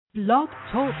Blog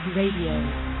Talk Radio.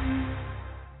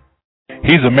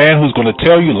 He's a man who's going to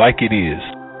tell you like it is.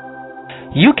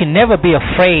 You can never be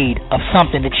afraid of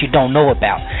something that you don't know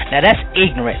about. Now that's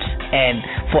ignorance, and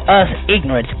for us,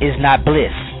 ignorance is not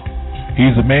bliss.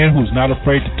 He's a man who's not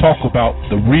afraid to talk about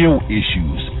the real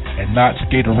issues and not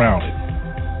skate around it.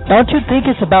 Don't you think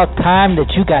it's about time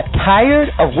that you got tired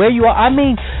of where you are? I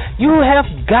mean, you have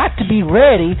got to be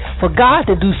ready for God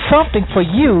to do something for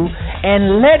you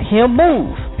and let Him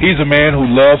move. He's a man who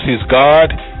loves his God,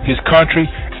 his country,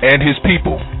 and his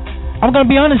people. I'm going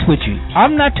to be honest with you.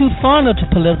 I'm not too fond of the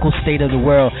political state of the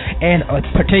world, and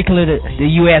particularly the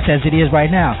U.S. as it is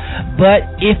right now.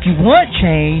 But if you want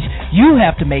change, you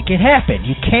have to make it happen.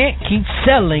 You can't keep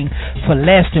settling for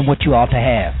less than what you ought to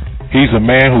have. He's a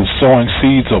man who's sowing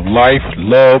seeds of life,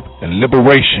 love, and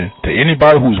liberation to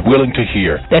anybody who's willing to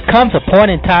hear. There comes a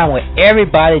point in time where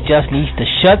everybody just needs to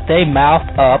shut their mouth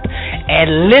up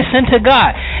and listen to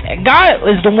God. And God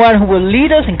is the one who will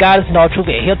lead us, and God is in all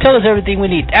truth. He'll tell us everything we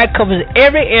need. That covers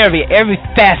every area, every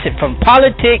facet, from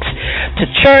politics to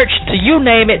church to you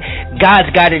name it.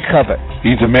 God's got it covered.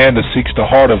 He's a man that seeks the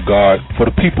heart of God for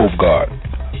the people of God.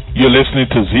 You're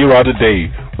listening to Zero Out a Day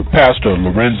with Pastor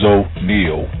Lorenzo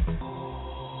Neal.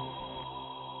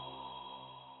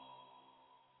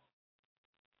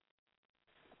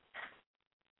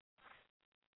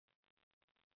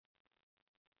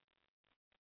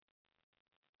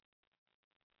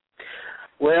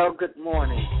 Well, good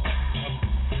morning.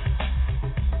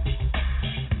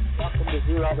 Welcome to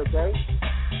Zero Out a Day.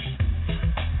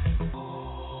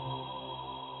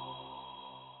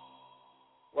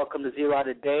 Welcome to Zero Out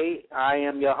a Day. I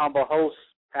am your humble host,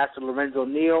 Pastor Lorenzo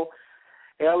Neal,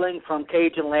 hailing from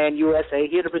Cajun Land, USA,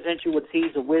 here to present you with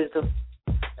seeds of wisdom,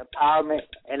 empowerment,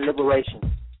 and liberation.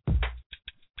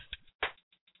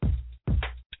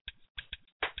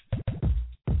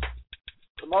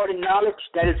 Promoting knowledge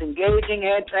that is engaging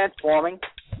and transforming,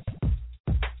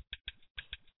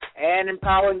 and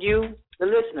empowering you, the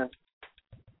listener,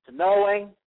 to knowing,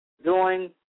 doing,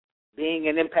 being,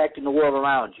 and impacting the world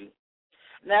around you.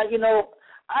 Now, you know,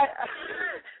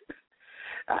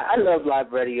 I love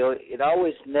live radio. It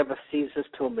always never ceases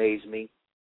to amaze me.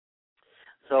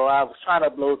 So I was trying to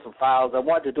upload some files. I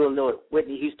wanted to do a little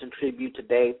Whitney Houston tribute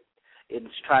today.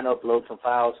 It's trying to upload some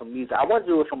files, some music. I want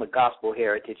to do it from a gospel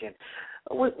heritage, and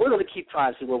we're going to keep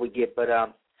trying to see what we get, but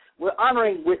we're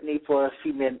honoring Whitney for a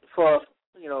few minutes, for,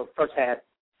 first half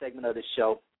segment of the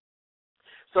show.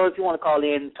 So if you want to call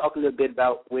in, talk a little bit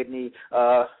about Whitney,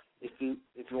 if you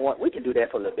want, we can do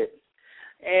that for a little bit.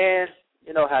 And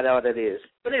you know how that is.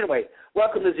 But anyway,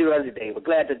 welcome to Zero Out a Day. We're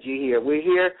glad that you're here. We're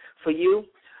here for you.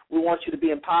 We want you to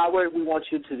be empowered. We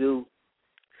want you to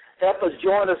help us,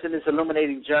 join us in this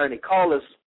illuminating journey.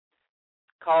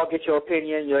 Call, get your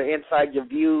opinion, your insight, your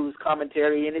views,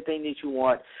 commentary, anything that you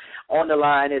want on the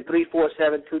line at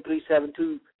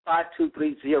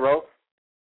 347-237-5230.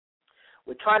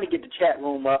 We're trying to get the chat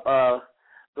room up.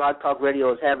 Blog Talk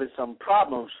Radio is having some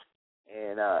problems,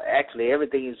 and actually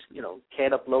everything is,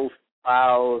 can't upload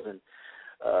files and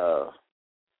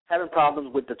having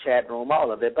problems with the chat room,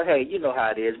 all of it. But, hey, you know how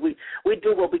it is. We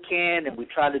do what we can, and we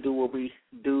try to do what we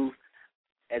do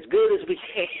as good as we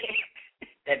can.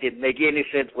 That didn't make any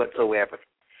sense whatsoever.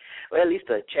 Well, at least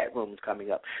the chat room is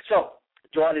coming up. So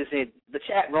join us in the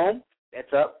chat room.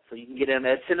 That's up, so you can get in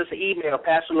there. Send us an email,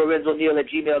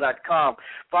 PastorLorenzoNeal@gmail.com.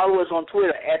 Follow us on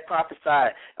Twitter,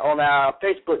 @Prophesy, on our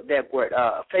Facebook network,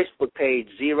 Facebook page,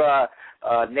 Zero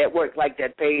Network. Like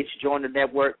that page, join the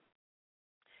network.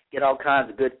 Get all kinds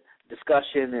of good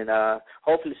discussion, and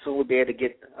hopefully soon we'll be able to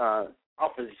get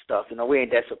offers and stuff. We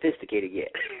ain't that sophisticated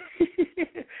yet.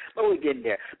 But we're getting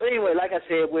there. But anyway, like I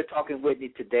said, we're talking Whitney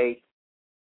today.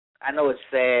 I know it's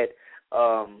sad.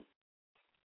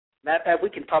 Matter of fact, we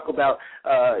can talk about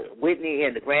Whitney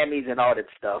and the Grammys and all that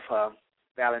stuff,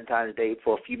 Valentine's Day,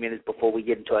 for a few minutes before we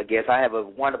get into our guest. I have a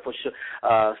wonderful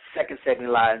second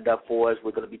segment lined up for us.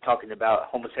 We're going to be talking about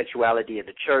homosexuality in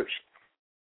the church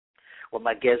with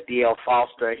my guest, D.L.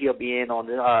 Foster. He'll be in on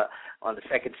the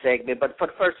second segment. But for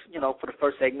the first,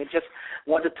 segment, just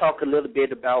want to talk a little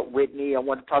bit about Whitney. I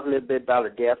want to talk a little bit about her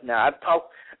death. Now, I've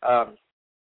talked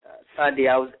Sunday.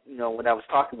 I was, when I was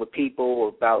talking with people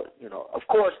about, of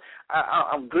course,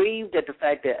 I'm grieved at the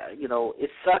fact that,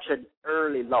 it's such an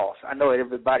early loss. I know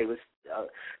everybody was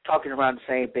talking around the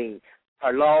same thing.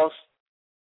 Her loss,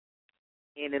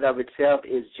 in and of itself,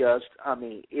 is just,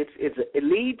 it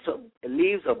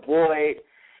leaves a void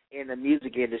in the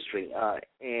music industry,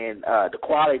 and the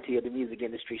quality of the music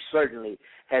industry certainly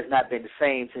has not been the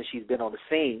same since she's been on the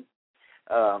scene.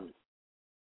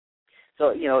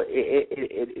 So,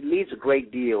 it leaves a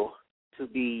great deal to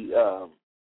be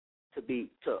to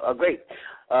a great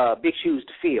big shoes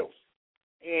to fill.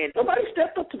 And nobody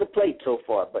stepped up to the plate so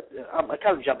far, but I'm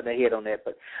kind of jumping ahead on that.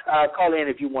 But call in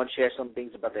if you want to share some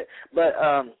things about that. But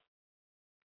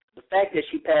the fact that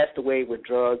she passed away with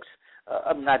drugs,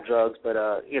 not drugs, but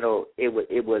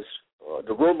it was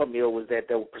the rumor mill was that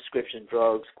there were prescription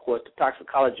drugs. Of course, the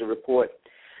toxicology report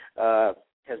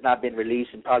has not been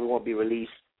released and probably won't be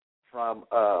released from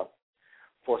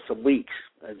for some weeks,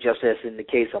 just as in the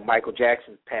case of Michael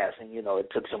Jackson's passing.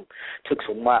 It took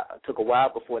a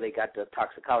while before they got the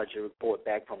toxicology report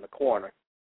back from the coroner.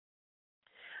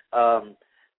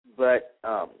 But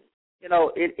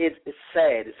it's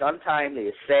sad. It's untimely.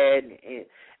 It's sad. And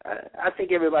I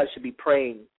think everybody should be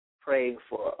praying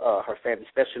for her family,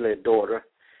 especially her daughter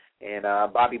and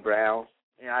Bobby Brown.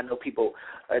 And I know people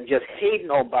are just hating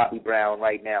on Bobby Brown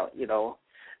right now.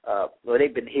 Well,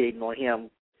 they've been hating on him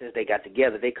since they got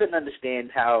together. They couldn't understand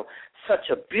how such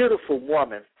a beautiful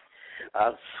woman,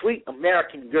 a sweet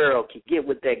American girl, could get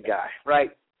with that guy, right?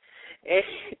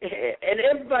 And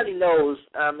everybody knows,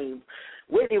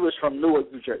 Whitney was from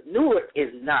Newark, New Jersey. Newark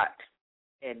is not,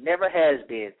 and never has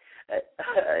been,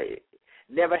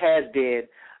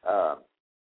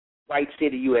 White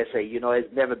City, USA.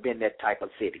 It's never been that type of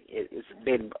city.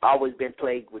 It's always been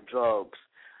plagued with drugs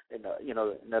in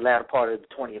the latter part of the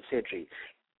 20th century.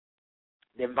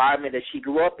 The environment that she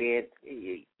grew up in,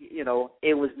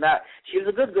 it was not. She was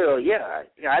a good girl, yeah.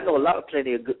 I know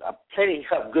plenty of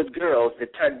good girls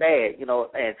that turn bad,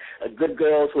 and good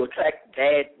girls who attract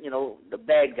bad, the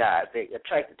bad guys. They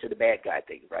attracted to the bad guy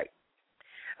thing, right?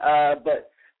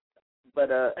 But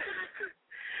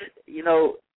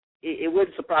it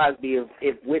wouldn't surprise me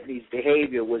if Whitney's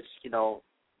behavior was,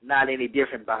 not any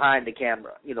different behind the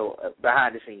camera,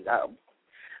 behind the scenes.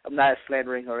 I'm not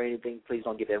slandering her or anything. Please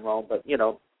don't get that wrong. But,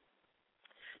 y'all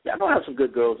know how some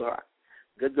good girls are.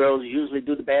 Good girls usually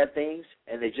do the bad things,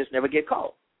 and they just never get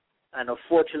caught. And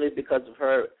unfortunately, because of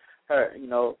her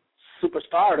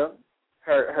superstardom,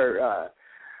 her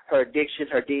addiction,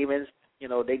 her demons,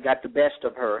 they got the best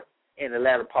of her in the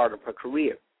latter part of her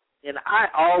career. And I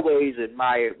always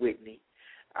admired Whitney.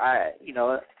 I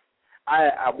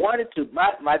wanted to,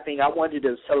 my thing, I wanted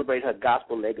to celebrate her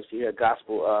gospel legacy, her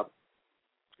gospel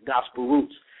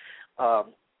roots.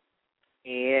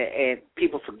 And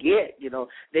people forget,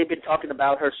 they've been talking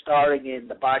about her starring in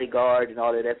The Bodyguard and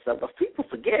all of that stuff, but people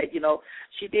forget,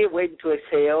 she did Waiting to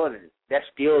Exhale, and that's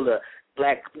still the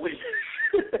black women.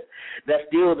 That's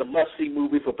still the must-see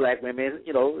movie for black women.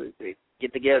 They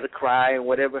get together to cry and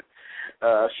whatever.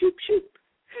 Shoot.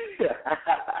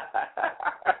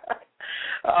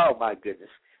 Oh, my goodness.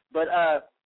 But,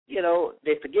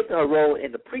 they forget her role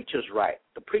in The Preacher's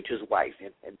Wife,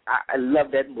 and I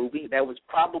love that movie. That was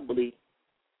probably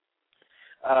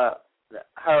her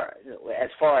as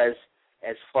far as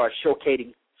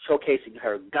showcasing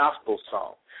her gospel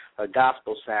song, her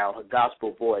gospel sound, her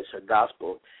gospel voice, her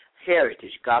gospel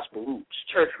heritage, gospel roots,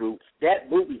 church roots. That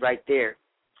movie right there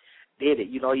did it.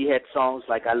 You had songs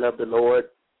like "I Love the Lord,"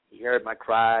 "You Heard My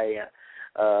Cry,"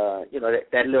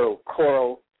 that little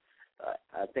choral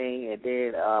thing, and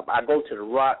then I Go to the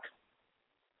Rock.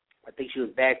 I think she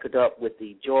was backed up with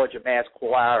the Georgia Mass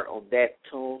Choir on that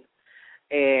tune,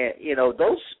 and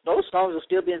those songs are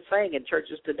still being sang in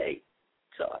churches today.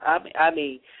 So I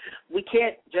mean, we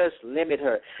can't just limit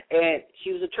her. And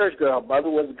she was a church girl. Her mother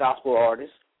was a gospel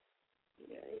artist.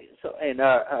 So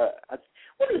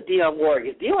what is Dionne Warwick?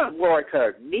 Is Dionne Warwick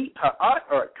her aunt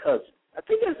or her cousin? I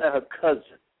think it's her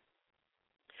cousin.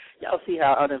 Y'all see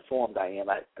how uninformed I am.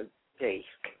 Hey,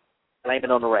 blame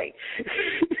it on the rain.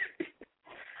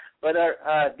 But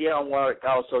Dionne Warwick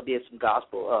also did some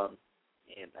gospel,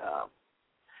 and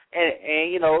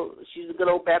she's a good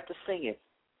old Baptist singing,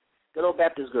 good old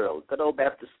Baptist girl, good old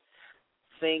Baptist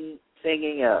singing,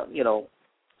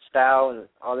 style and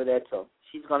all of that. So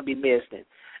she's going to be missed. And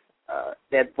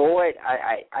that void,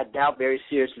 I doubt very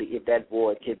seriously if that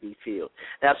void can be filled.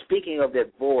 Now, speaking of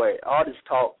that void, all this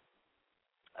talk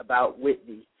about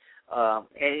Whitney.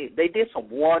 And they did some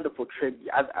wonderful tribute.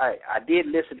 I did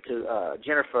listen to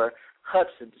Jennifer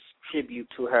Hudson's tribute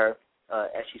to her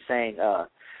as she sang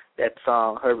that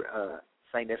song.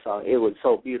 Sang that song. It was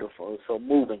so beautiful, it was so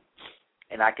moving,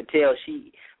 and I could tell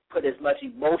she put as much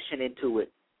emotion into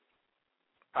it,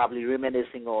 probably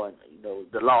reminiscing on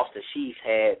the loss that she's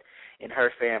had in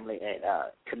her family and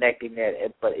connecting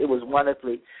that. But it was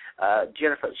wonderfully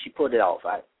Jennifer. She pulled it off.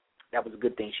 That was a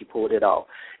good thing. She pulled it off.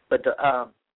 But the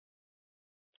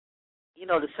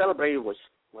celebrator was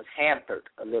hampered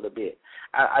a little bit.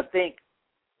 I think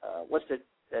what's the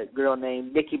girl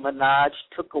named Nicki Minaj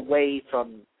took away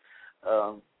from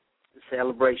the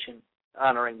celebration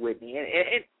honoring Whitney, and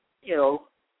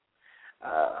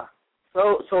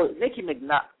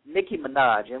Nicki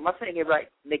Minaj. Am I saying it right?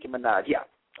 Nicki Minaj. Yeah.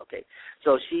 Okay.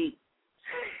 So she,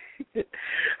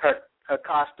 her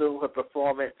costume, her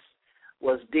performance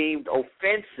was deemed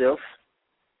offensive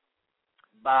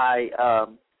by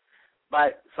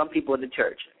some people in the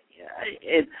church.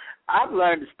 Yeah, and I've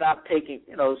learned to stop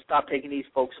taking these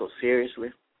folks so seriously,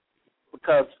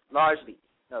 because largely,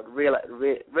 the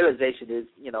realization is,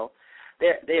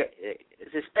 they're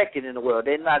it's expected in the world.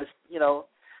 They're not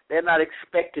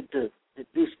expected to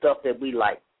do stuff that we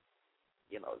like.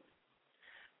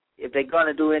 If they're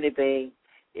gonna do anything,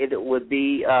 it would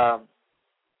be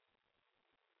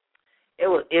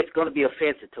it's going to be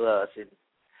offensive to us,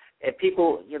 and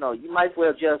people, you might as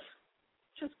well just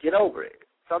get over it.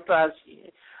 Sometimes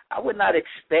I would not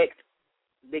expect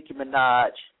Nicki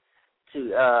Minaj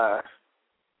to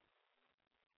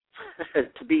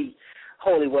to be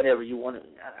holy, whatever you want.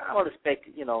 I don't expect,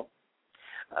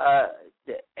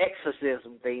 the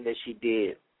exorcism thing that she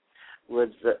did was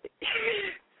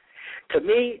to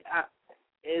me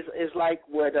is like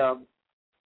what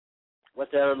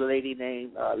what's that other lady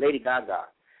named Lady Gaga,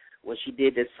 when she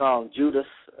did that song Judas,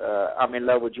 I'm in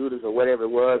love with Judas, or whatever it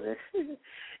was,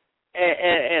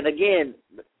 and again,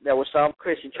 there was some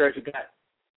Christian church who got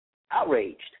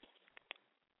outraged.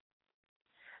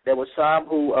 There was some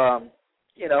who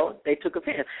they took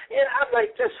offense, and I'm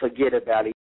like, just forget about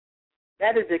it.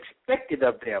 That is expected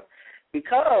of them,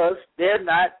 because they're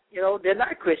not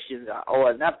Christians,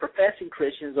 or not professing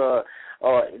Christians, or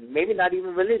maybe not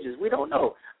even religious. We don't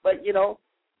know, but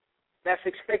that's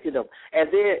expected of them.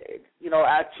 And then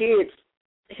our kids.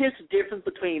 Here's the difference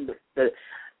between the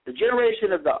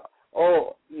generation of the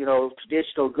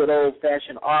traditional, good old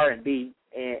fashioned R&B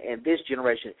and this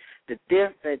generation. The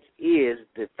difference is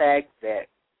the fact that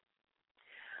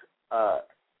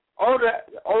older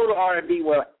R&B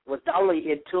was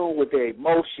totally in tune with their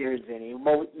emotions and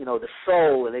the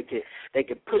soul, and they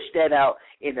could push that out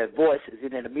in their voices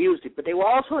and in the music. But they were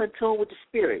also in tune with the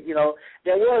spirit.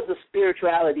 There was a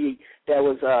spirituality that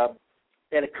was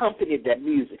that accompanied that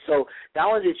music. So not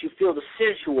only did you feel the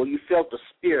sensual, you felt the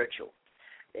spiritual.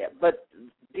 Yeah, but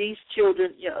these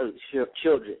children, the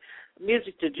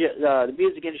music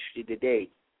industry today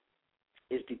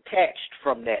is detached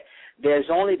from that. There's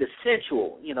only the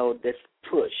sensual, that's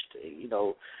pushed,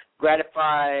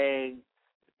 gratifying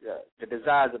the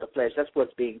desires of the flesh. That's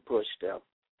what's being pushed.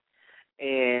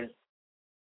 And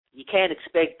you can't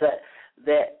expect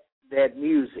that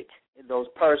music and those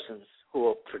persons who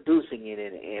are producing it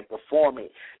and performing,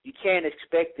 you can't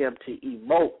expect them to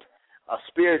emote a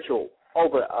spiritual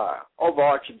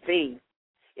overarching theme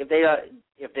if they're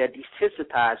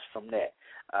desensitized from that,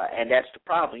 and that's the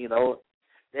problem.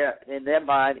 In their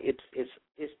mind,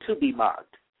 it's to be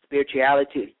mocked.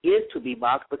 Spirituality is to be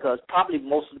mocked, because probably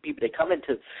most of the people they come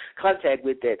into contact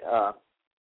with that are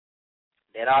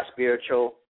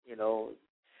spiritual,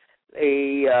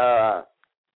 they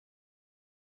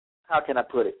how can I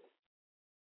put it?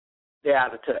 They're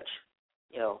out of touch,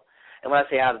 And when I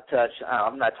say out of touch,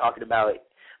 I'm not talking about it.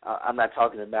 I'm not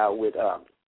talking about with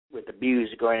the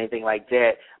music or anything like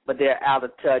that, but they're out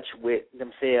of touch with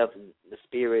themselves and the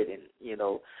spirit,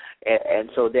 and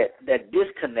so that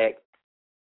disconnect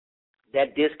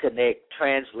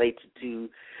translates to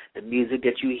the music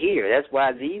that you hear. That's why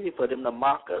it's easy for them to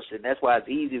mock us, and that's why it's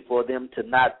easy for them to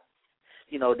not,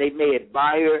 they may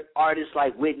admire artists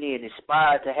like Whitney and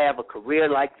aspire to have a career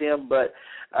like them, but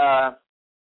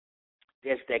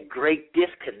there's that great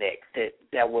disconnect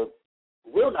that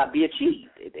will not be achieved.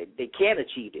 They can't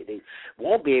achieve it. They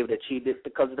won't be able to achieve it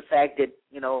because of the fact that,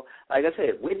 like I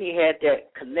said, Whitney had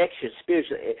that connection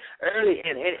spiritually early,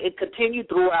 and it continued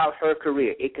throughout her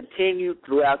career. It continued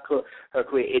throughout her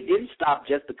career. It didn't stop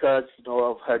just because,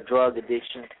 of her drug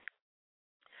addiction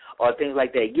or things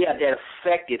like that. Yeah, that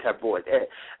affected her voice. It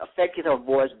affected her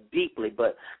voice deeply.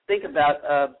 But think about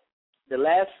the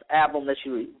last album that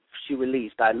she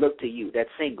released, I Look to You, that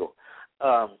single.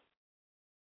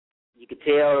 You could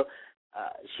tell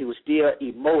she was still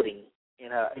emoting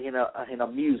in her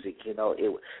music.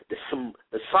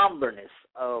 The somberness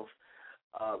of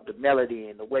the melody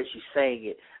and the way she sang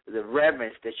it, the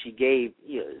reverence that she gave,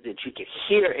 that you could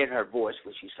hear in her voice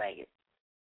when she sang it.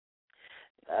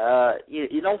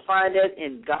 You don't find that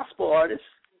in gospel artists.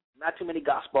 Not too many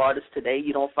gospel artists today.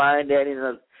 You don't find that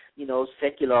in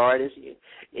secular artists.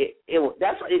 It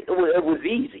was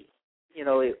easy.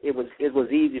 It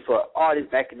was easy for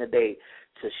artists back in the day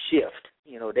to shift.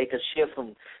 They could shift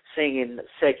from singing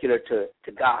secular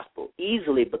to gospel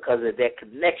easily because of that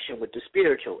connection with the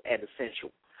spiritual and the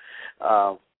sensual.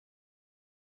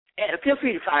 And feel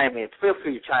free to chime in.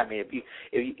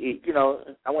 If you know,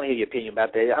 I want to hear your opinion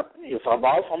about that. If I'm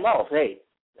off, I'm off. Hey,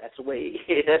 that's the way.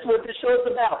 That's what the show's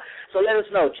about. So let us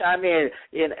know. Chime in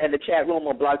the chat room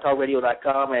on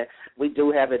blogtalkradio.com, and we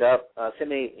do have it up. Send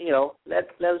me, let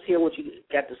us hear what you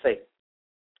got to say.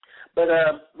 But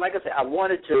like I said, I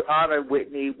wanted to honor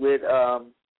Whitney with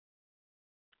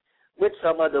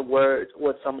some of the words,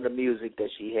 with some of the music that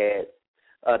she had,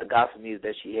 the gospel music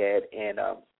that she had, and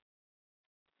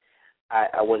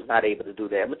I was not able to do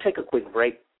that. I'm going to take a quick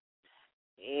break.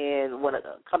 And when I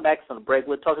come back from the break,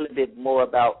 we'll talk a little bit more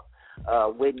about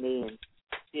Whitney and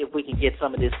see if we can get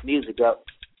some of this music up.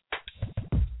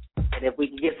 And if we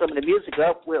can get some of the music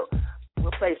up, we'll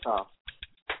play some.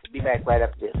 We'll be back right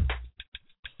after this.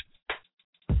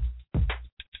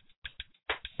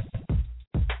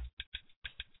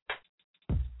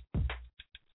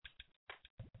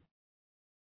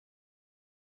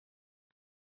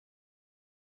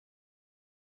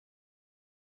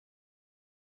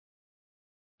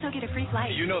 Get a free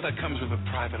flight. You know that comes with a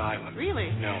private island. Really?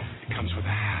 No, it comes with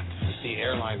a hat. You see,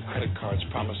 airline credit cards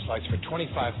promise flights for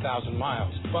 25,000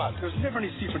 miles, but there's never any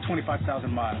seat for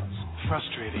 25,000 miles.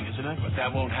 Frustrating, isn't it? But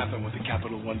that won't happen with the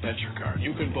Capital One Venture Card.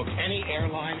 You can book any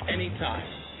airline, anytime.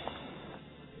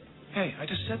 Hey, I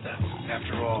just said that.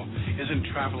 After all,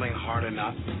 isn't traveling hard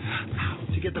enough?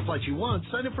 To get the flights you want,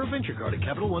 sign up for a Venture Card at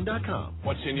CapitalOne.com.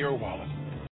 What's in your wallet?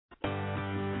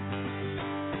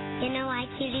 You know why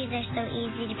cuties are so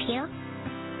easy to peel?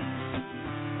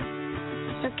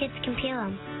 So kids can peel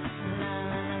them.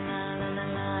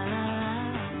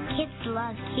 Kids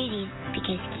love cuties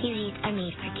because cuties are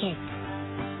made for kids.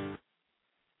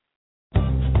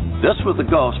 This was the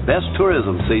Gulf's best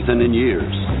tourism season in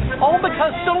years. All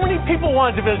because so many people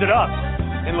wanted to visit us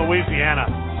in Louisiana.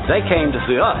 They came to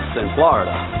see us in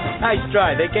Florida. Nice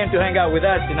try. They came to hang out with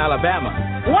us in Alabama.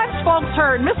 Once folks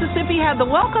heard Mississippi had the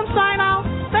welcome sign off,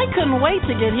 they couldn't wait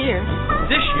to get here.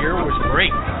 This year was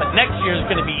great, but next year is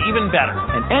going to be even better.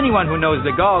 And anyone who knows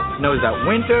the Gulf knows that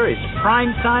winter is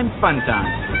prime time fun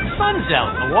time. The sun's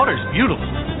out and the water's beautiful.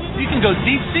 You can go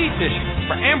deep sea fishing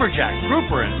for amberjack,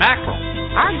 grouper, and mackerel.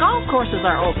 Our golf courses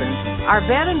are open. Our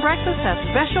bed and breakfast have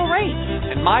special rates.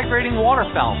 And migrating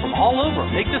waterfowl from all over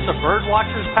make this a bird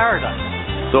watcher's paradise.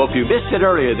 So if you missed it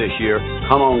earlier this year,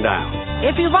 come on down.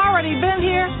 If you've already been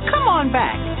here, come on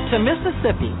back to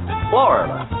Mississippi,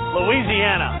 Florida,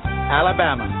 Louisiana,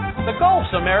 Alabama. The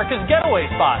Gulf's America's getaway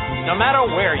spot, no matter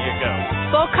where you go.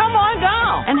 So come on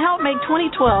down and help make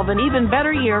 2012 an even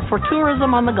better year for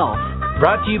tourism on the Gulf.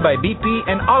 Brought to you by BP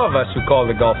and all of us who call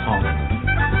the Gulf home.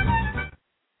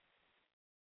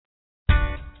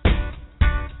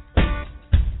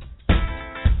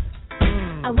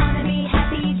 I want to be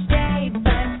happy each day,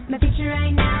 but my future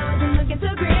right now isn't looking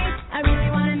so great. I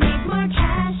really want to make more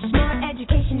cash, more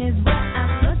education is what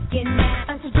I'm looking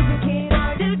at. A certificate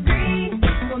or degree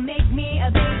will make me a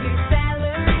bigger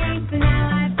salary. So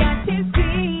now I've got to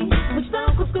see which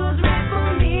local school's right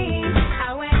for me.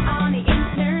 I went on the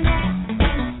internet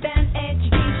and found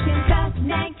education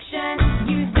connection.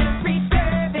 Used the free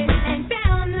service and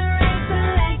found the right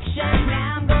selection.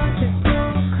 Now I'm going to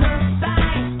school close by,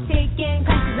 taking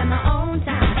classes on my own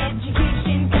time.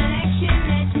 Education connection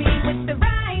lets me with the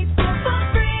right school for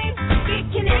free. Get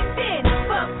connected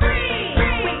for free.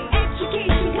 With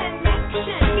education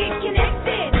connection. Get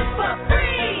connected for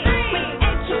free. With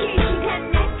education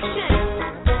connection.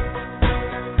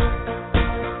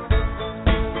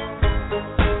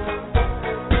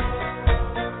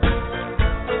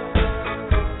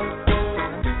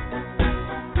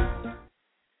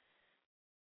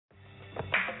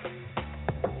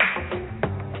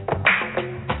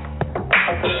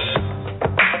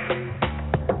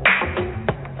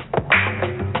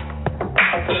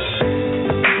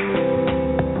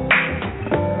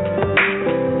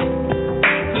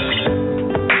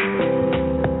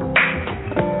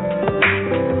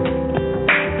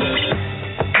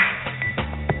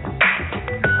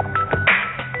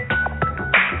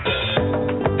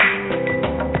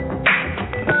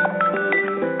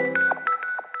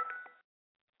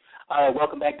 All right,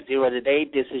 welcome back to Zero Today.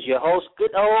 This is your host,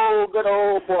 good old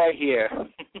boy here,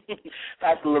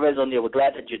 Pastor Lorenzo Neal. We're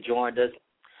glad that you joined us.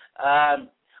 I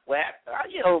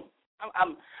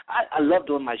love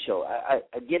doing my show.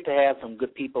 I get to have some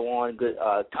good people on, good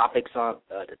topics on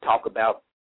to talk about.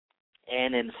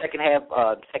 And in the second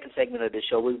segment of the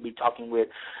show, we'll be talking with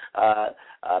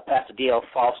Pastor D.L.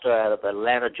 Foster out of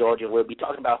Atlanta, Georgia. We'll be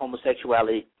talking about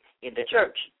homosexuality in the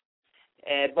church.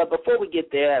 But before we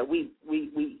get there, we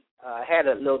had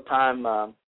a little time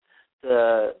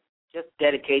to just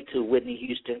dedicate to Whitney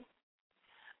Houston.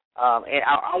 And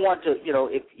I want to,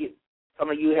 some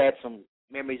of you had some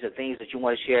memories of things that you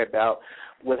want to share about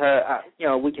with her.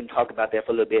 We can talk about that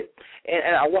for a little bit.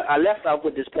 And I left off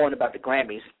with this point about the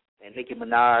Grammys and Nicki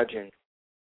Minaj and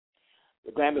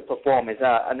the Grammy performance.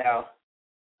 Now,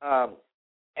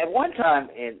 at one time,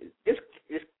 and this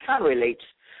kind of relates.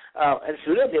 It's a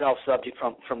little bit off subject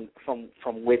from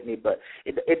Whitney, but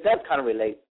it does kind of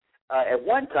relate. At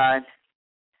one time,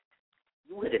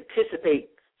 you would anticipate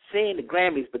seeing the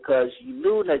Grammys because you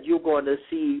knew that you were going to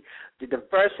see the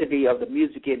diversity of the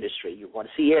music industry. You're going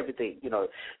to see everything,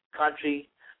 country.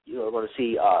 You're going to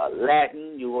see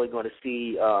Latin. You're going to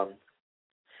see Zydeco,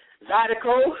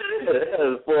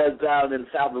 for down in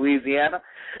South Louisiana.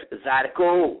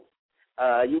 Zydeco.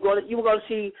 You were going to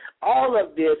see all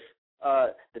of this,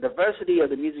 the diversity of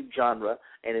the music genre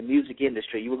and the music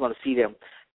industry. You were going to see them,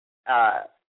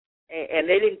 and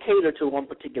they didn't cater to one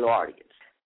particular audience.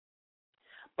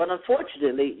 But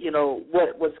unfortunately,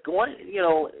 what's going,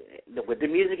 with the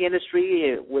music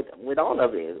industry, with all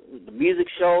of it, the music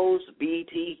shows, the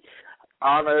BET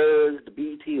Honors, the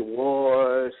BET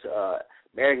Awards,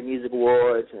 American Music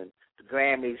Awards, and the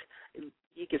Grammys,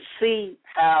 you can see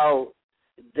how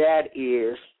that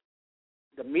is,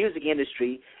 the music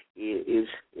industry is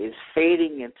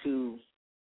fading into,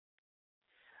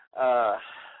 how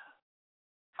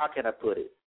can I put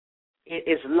it?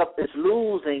 It's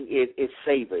losing its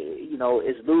savor.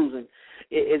 It's losing.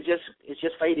 It's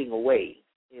just fading away.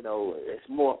 It's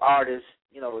more artists.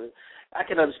 I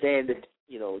can understand that.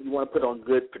 You want to put on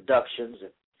good productions.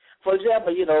 And, for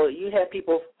example, you had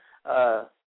people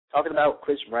talking about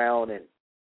Chris Brown and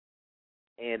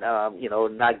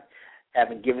not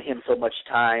having given him so much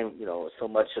time, so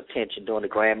much attention during the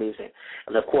Grammys,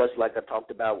 and of course, like I talked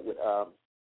about with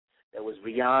there was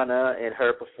Rihanna and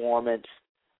her performance.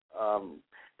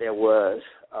 There was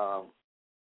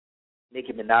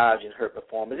Nicki Minaj and her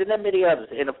performance, and then many others.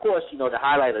 And, of course, the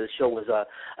highlight of the show was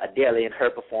Adele and her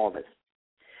performance.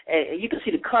 And you can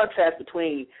see the contrast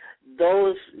between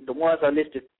the ones I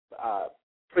listed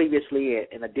previously,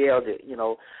 and Adele,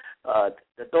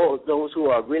 those who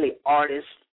are really artists,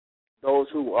 those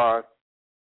who are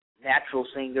natural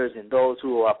singers, and those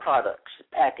who are products,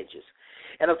 packages.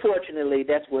 And unfortunately,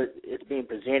 that's what is being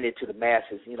presented to the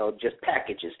masses. Just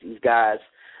packages. These guys,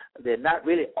 they're not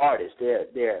really artists.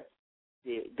 They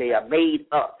are made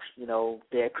up.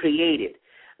 They're created.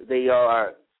 They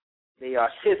are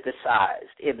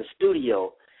synthesized in the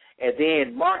studio and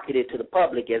then marketed to the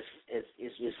public as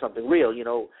something real.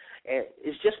 And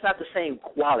it's just not the same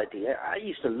quality. I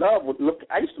used to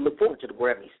look forward to the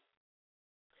Grammys.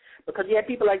 Because you had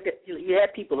people like that. You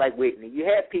had people like Whitney. You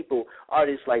had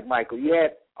artists like Michael. You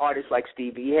had artists like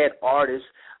Stevie. You had artists,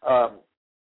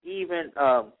 even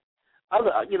other,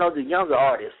 the younger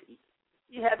artists.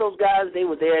 You had those guys. They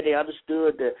were there. They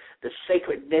understood the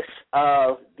sacredness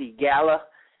of the gala,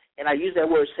 and I use that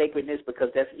word sacredness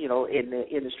because that's in the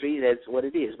industry that's what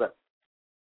it is. But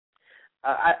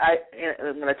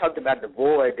when I talked about the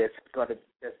void that's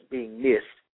being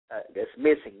missed. That's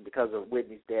missing because of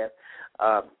Whitney's death.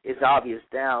 It's obvious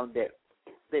down that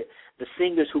the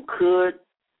singers who could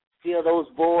fill those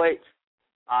voids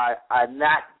are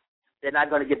not. They're not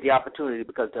going to get the opportunity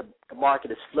because the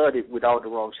market is flooded with all the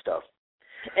wrong stuff.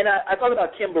 And I talk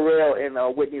about Kim Burrell and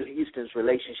Whitney Houston's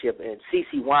relationship, and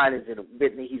CeCe Winans and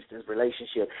Whitney Houston's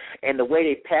relationship, and the way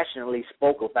they passionately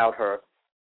spoke about her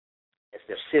as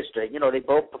their sister. They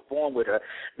both performed with her.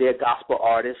 They're gospel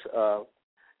artists.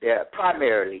 They're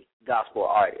primarily gospel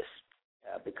artists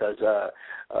because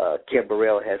Kim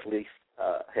Burrell has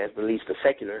released a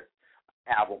secular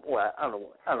album. Well, I don't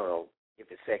know if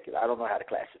it's secular. I don't know how to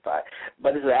classify it,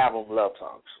 but it's an album of love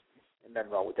songs, and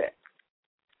nothing wrong with that.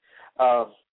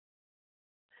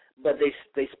 But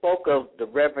they spoke of the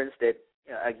reverence that,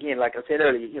 again, like I said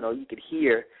earlier, you could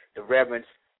hear the reverence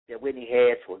that Whitney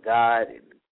had for God and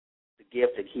the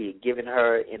gift that He had given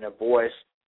her in her voice.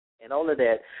 And all of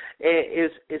that,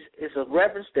 it's a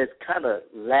reverence that's kind of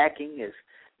lacking,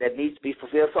 that needs to be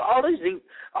fulfilled. So all you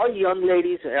young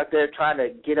ladies out there trying to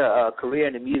get a career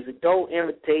in the music, don't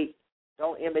imitate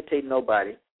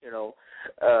nobody.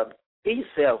 Be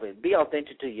yourself and be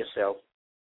authentic to yourself.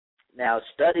 Now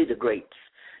study the greats.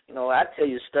 I tell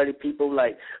you, study people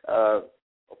like, of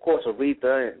course,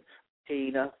 Aretha and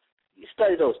Tina. You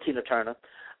study those, Tina Turner,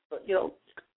 but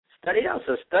study out.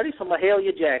 So study some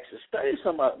Mahalia Jackson. Study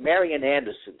some Marian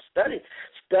Anderson. Study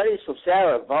some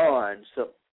Sarah Vaughan. Some,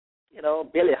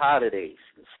 Billie Holiday.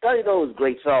 Study those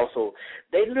greats also.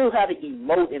 They knew how to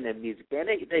emote in their music, man.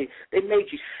 They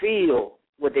made you feel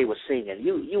what they were singing.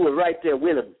 You were right there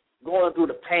with them, going through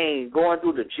the pain, going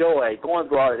through the joy, going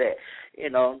through all of that.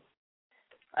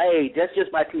 Hey, that's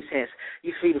just my 2 cents.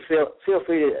 You feel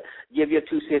free to give your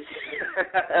 2 cents,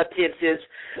 10 cents,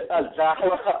 $1,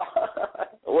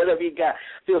 whatever you got.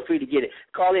 Feel free to get it.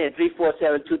 Call in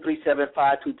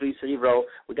 347-237-5230.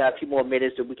 We got a few more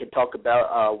minutes that we can talk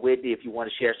about Whitney. If you want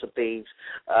to share some things,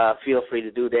 feel free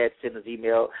to do that. Send us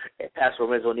email at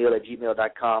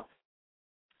PastorLorenzoNeal@gmail.com.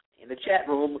 In the chat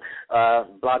room,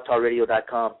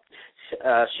 blogtalkradio.com.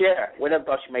 Share whatever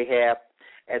thoughts you may have,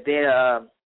 and then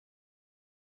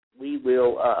we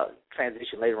will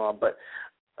transition later on. But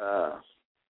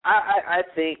I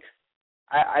think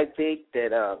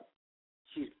that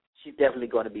she's definitely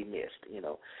going to be missed. You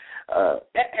know,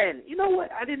 and you know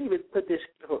what? I didn't even put this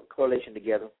correlation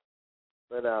together,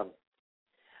 but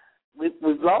we've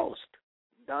lost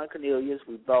Don Cornelius,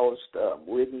 we've lost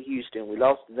Whitney Houston, we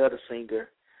lost another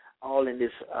singer, all in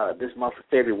this month of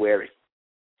February,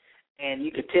 and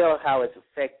you can tell how it's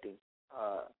affecting.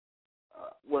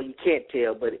 Well, you can't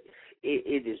tell, but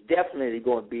it is definitely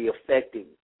going to be affecting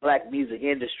black music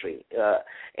industry,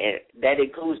 and that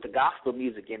includes the gospel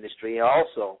music industry. And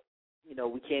also, you know,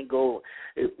 we can't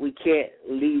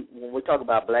leave, when we talk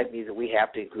about black music, we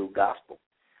have to include gospel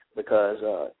because,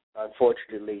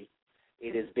 unfortunately,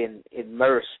 it has been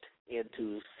immersed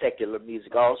into secular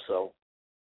music also.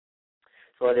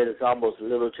 So there's almost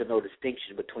little to no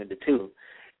distinction between the two,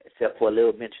 except for a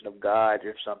little mention of God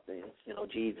or something, you know,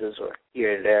 Jesus, or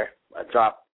here and there, a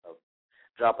drop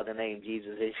of the name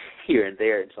Jesus here and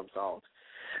there in some songs.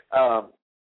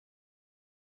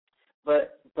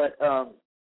 But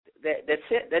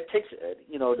that takes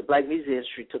you know, the black music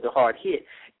industry to the hard hit,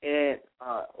 and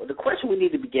the question we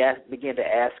need to begin to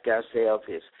ask ourselves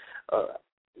is,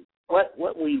 what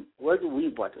do we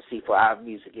want to see for our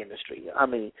music industry? I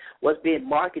mean, what's being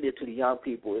marketed to the young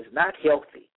people is not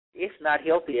healthy. It's not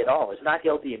healthy at all. It's not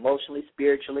healthy emotionally,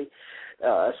 spiritually.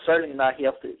 Certainly not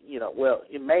healthy. You know, well,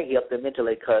 it may help them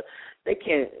mentally because they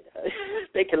can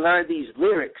learn these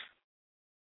lyrics.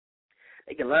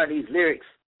 They can learn these lyrics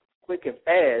quick and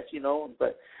fast, you know,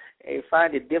 but they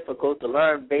find it difficult to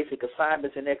learn basic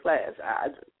assignments in their class.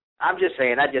 I'm just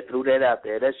saying. I just threw that out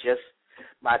there. That's just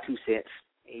my 2 cents,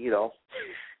 you know.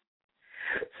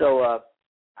 So,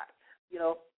 you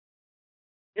know,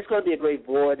 it's going to be a great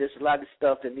void. There's a lot of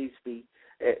stuff that needs to be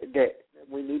that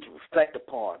we need to reflect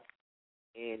upon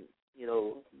in, you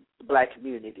know, the black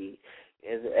community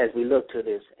as we look to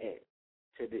this,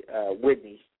 to the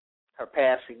Whitney, her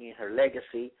passing and her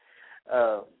legacy.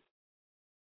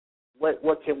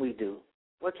 What can we do?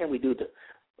 What can we do to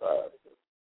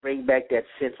bring back that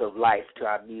sense of life to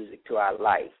our music, to our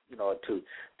life, you know, to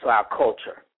our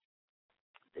culture?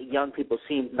 The young people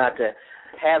seem not to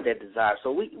have that desire,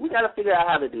 so we got to figure out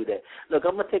how to do that. Look,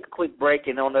 I'm going to take a quick break,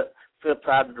 and on the flip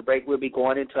side of the break, we'll be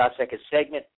going into our second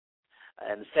segment.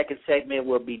 And the second segment,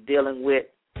 we'll be dealing with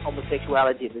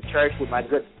homosexuality in the church with my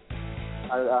good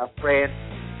friend,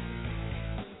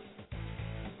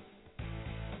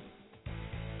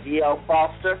 D.L.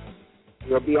 Foster.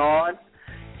 We'll be on.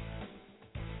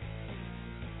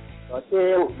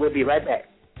 Okay, we'll be right back.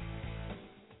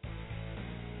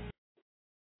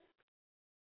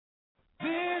 This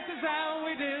is how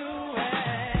we do it.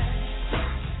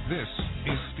 This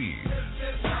is Steve.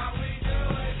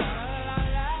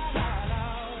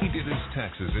 He did his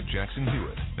taxes at Jackson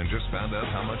Hewitt and just found out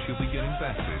how much he'll be getting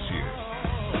back this year.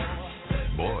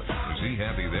 Boy, is he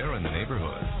happy there in the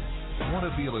neighborhood. Want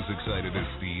to feel as excited as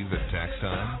Steve at tax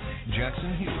time?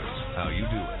 Jackson Hewitt's how you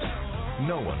do it.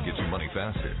 No one gets your money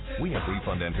faster. We have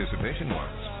refund anticipation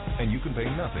ones, and you can pay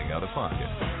nothing out of pocket.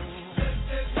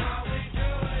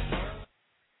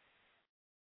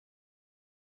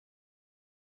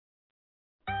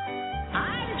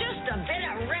 I'm just a bit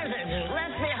of residue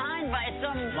left behind by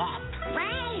some mop.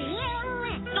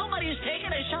 Nobody's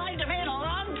taken a shine to me in a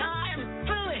long time.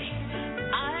 Really,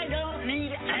 I don't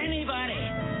need anybody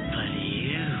but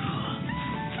you.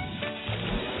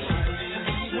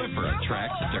 Swiffer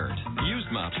attracts dirt. Used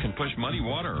mops can push muddy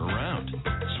water around.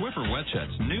 Swiffer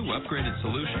WetJet's new upgraded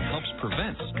solution helps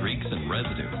prevent streaks and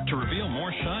residue to reveal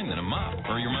more shine than a mop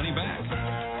or your money back.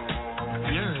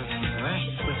 You're a fresh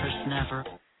Swiffer snapper.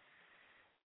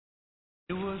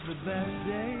 It was the best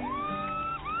day.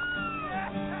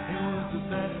 It was the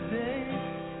best day.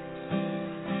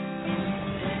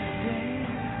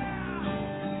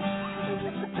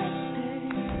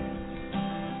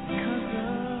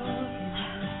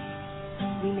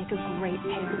 We make a great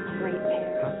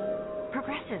pair. Huh?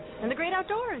 Progressive and the great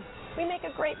outdoors. We make a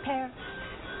great pair.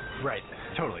 Right,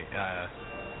 totally.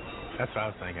 That's what I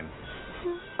was thinking.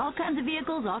 All kinds of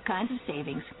vehicles, all kinds of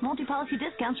savings. Multi-policy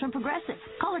discounts from Progressive.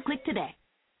 Call or click today.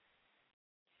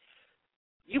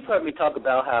 you've heard me talk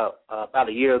about how about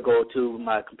a year ago or two,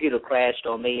 my computer crashed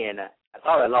on me, and I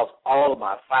thought I lost all of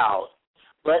my files.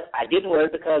 But I didn't worry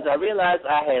because I realized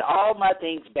I had all my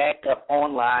things backed up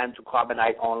online to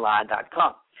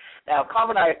CarboniteOnline.com. Now,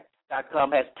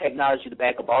 CarboniteOnline.com has technology to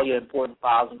back up all your important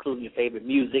files, including your favorite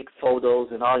music, photos,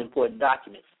 and all important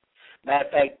documents. Matter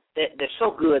of fact, they're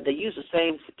so good, they use the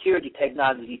same security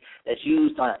technology that's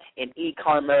used in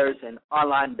e-commerce and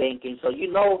online banking, so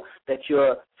you know that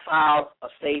your files are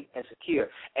safe and secure.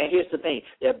 And here's the thing,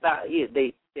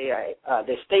 they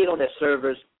stay on their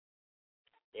servers.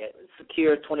 They're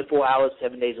secure 24 hours,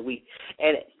 7 days a week.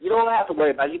 And you don't have to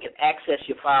worry about it. You can access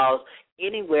your files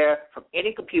anywhere from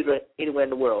any computer anywhere in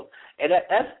the world. And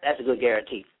that's a good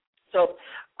guarantee. So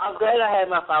I'm glad I had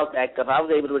my files backed up. I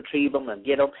was able to retrieve them and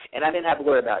get them, and I didn't have to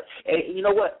worry about it. And you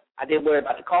know what? I didn't worry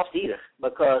about the cost either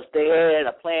because they had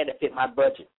a plan that fit my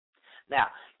budget. Now,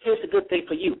 here's the good thing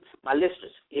for you, my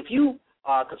listeners. If you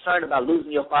are concerned about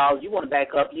losing your files, you want to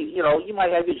back up, you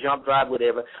might have your jump drive,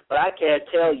 whatever, but I can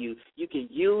tell you, you can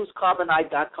use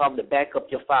Carbonite.com to back up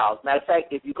your files. Matter of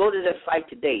fact, if you go to their site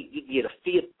today, you can get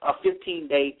a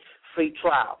 15-day free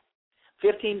trial.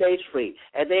 15 days free.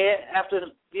 And then after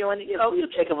viewing, you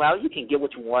check them out, you can get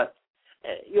what you want.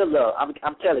 You'll love.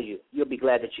 I'm telling you, you'll be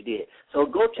glad that you did. So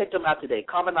go check them out today,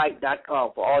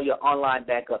 Carbonite.com, for all your online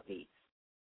backup needs.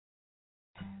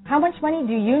 How much money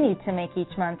do you need to make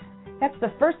each month? That's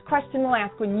the first question we'll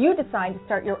ask when you decide to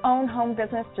start your own home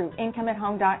business through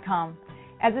IncomeAtHome.com.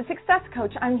 As a success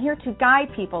coach, I'm here to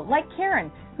guide people like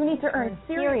Karen, who need to earn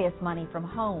serious money from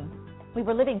home. We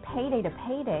were living payday to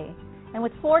payday, and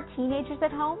with 4 teenagers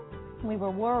at home, we were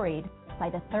worried. By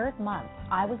the 3rd month,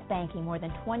 I was banking more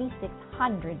than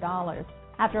 $2,600.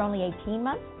 After only 18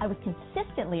 months, I was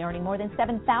consistently earning more than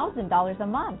 $7,000 a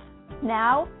month.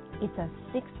 Now, it's a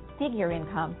 6-figure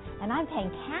income, and I'm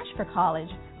paying cash for college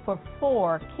for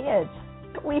 4 kids.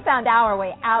 We found our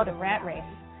way out of rat race.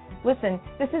 Listen,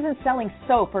 this isn't selling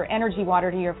soap or energy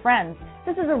water to your friends.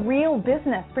 This is a real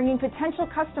business bringing potential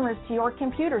customers to your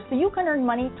computer so you can earn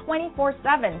money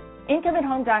 24/7.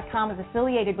 IncomeAtHome.com is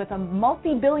affiliated with a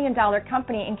multi-billion-dollar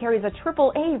company and carries a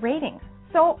AAA rating.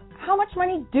 So how much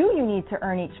money do you need to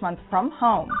earn each month from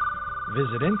home?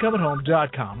 Visit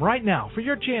IncomeAtHome.com right now for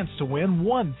your chance to win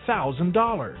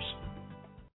 $1,000.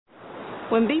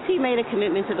 When BP made a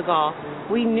commitment to the Gulf,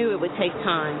 we knew it would take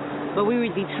time, but we were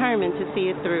determined to see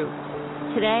it through.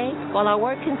 Today, while our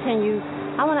work continues,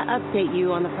 I want to update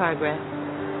you on the progress.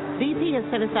 BP has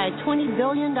set aside $20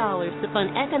 billion to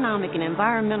fund economic and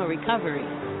environmental recovery.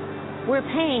 We're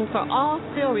paying for all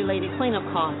spill-related cleanup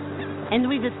costs, and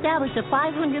we've established a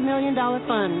 $500 million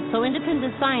fund so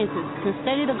independent scientists can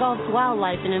study the Gulf's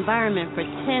wildlife and environment for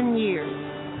 10 years.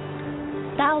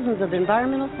 Thousands of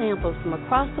environmental samples from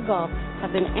across the Gulf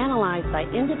have been analyzed by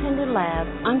independent labs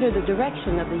under the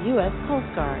direction of the U.S. Coast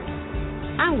Guard.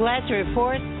 I'm glad to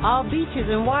report all beaches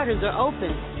and waters are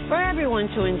open for everyone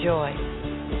to enjoy.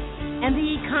 And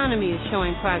the economy is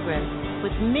showing progress,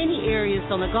 with many areas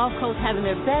on the Gulf Coast having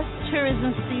their best tourism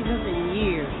seasons in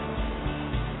years.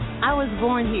 I was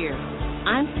born here.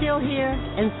 I'm still here,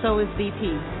 and so is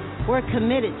BP. We're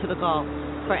committed to the Gulf,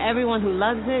 for everyone who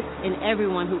loves it and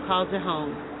everyone who calls it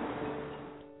home.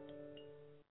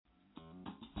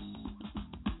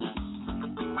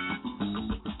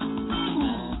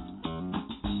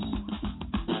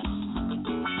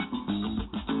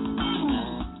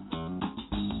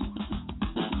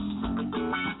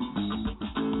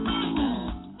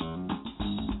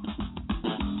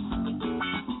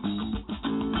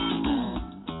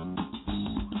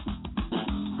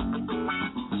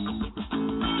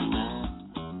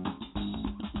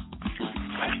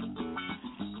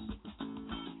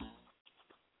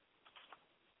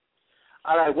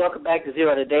 All right, welcome back to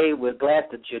Zero Today. We're glad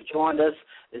that you joined us.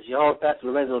 This is your host, Pastor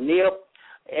Lorenzo Neal.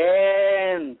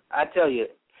 And I tell you,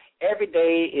 every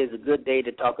day is a good day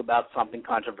to talk about something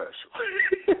controversial.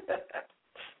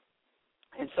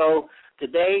 And so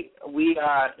today we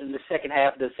are in the second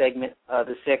half of the segment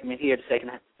here, the second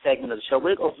segment of the show.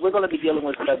 We're going to be dealing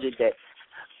with a subject that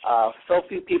so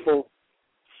few people,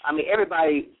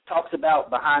 everybody talks about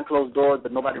behind closed doors,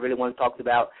 but nobody really wants to talk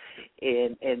about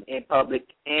in public.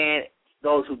 And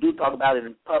those who do talk about it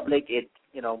in public, it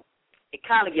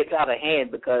kind of gets out of hand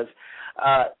because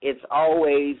it's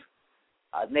always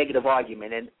a negative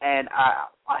argument. And I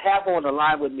have on the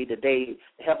line with me today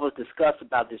to help us discuss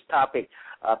about this topic,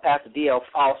 Pastor D.L.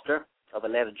 Foster of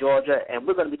Atlanta, Georgia, and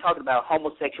we're going to be talking about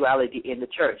homosexuality in the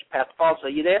church. Pastor Foster, are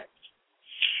you there?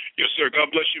 Yes, sir.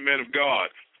 God bless you, man of God.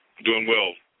 Doing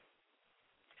well.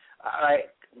 All right.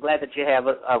 I'm glad that you have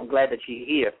us. I'm glad that you're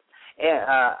here.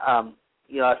 And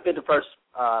I spent the first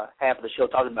half of the show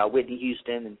talking about Whitney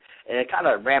Houston and kind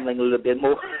of rambling a little bit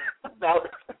more about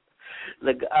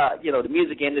the the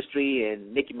music industry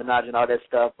and Nicki Minaj and all that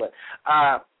stuff. But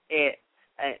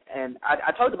and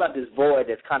I talked about this void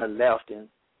that's kind of left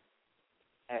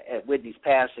at Whitney's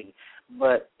passing,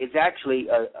 but it's actually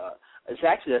a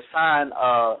sign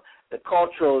of the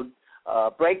cultural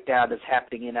breakdown that's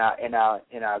happening in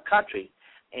our country,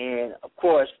 and of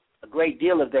course, a great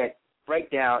deal of that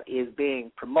breakdown is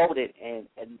being promoted and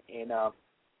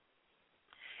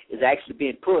is actually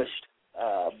being pushed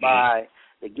by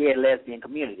the gay and lesbian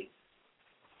community.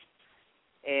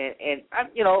 And I,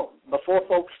 before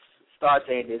folks start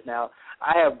saying this, now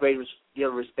I have great deal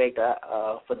of respect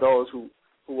for those who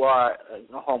are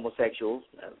homosexuals,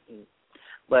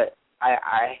 but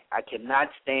I cannot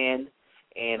stand,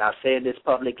 and I've said this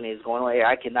publicly, it's going on here,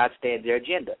 I cannot stand their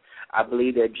agenda. I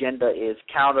believe their agenda is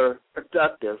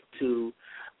counterproductive to,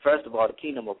 first of all, the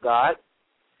kingdom of God,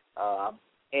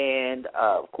 and,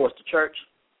 of course, the church,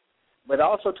 but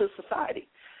also to society.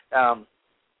 When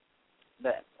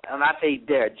I say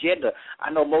their agenda,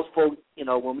 I know most folks, when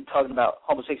we're talking about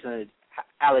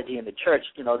homosexuality in the church,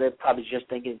 they're probably just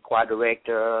thinking choir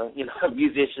director,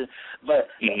 musician. But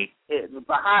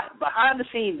behind the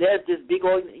scenes, there's this big,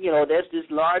 there's this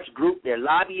large group. They're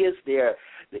lobbyists. They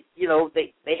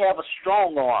have a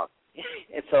strong arm.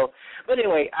 And so, but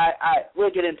anyway,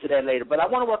 we'll get into that later. But I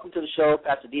want to welcome to the show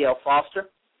Pastor D.L. Foster,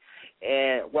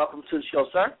 and welcome to the show,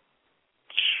 sir.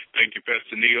 Thank you,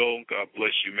 Pastor Neil. God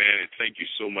bless you, man, and thank you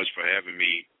so much for having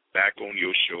me back on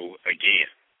your show again.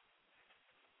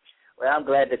 Well, I'm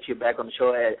glad that you're back on the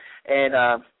show,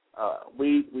 and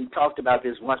we talked about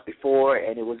this once before,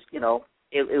 and it was it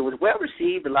was well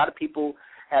received. A lot of people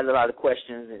had a lot of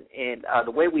questions, and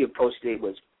the way we approached it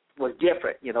was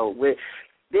different.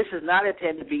 This is not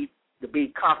intended to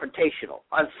be confrontational.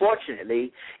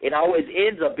 Unfortunately, it always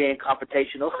ends up being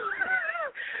confrontational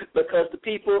because the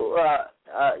people,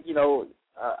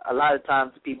 a lot of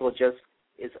times the people just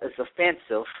it's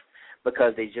offensive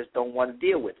because they just don't want to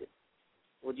deal with it.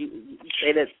 Would you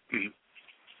say that? Mm-hmm.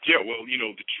 Yeah, well,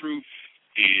 the truth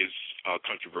is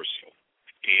controversial.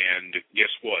 And guess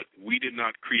what? We did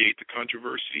not create the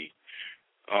controversy.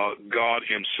 God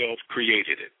himself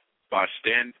created it by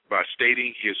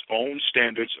stating his own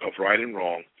standards of right and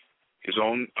wrong, his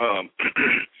own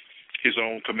his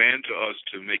own command to us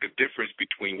to make a difference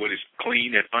between what is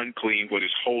clean and unclean, what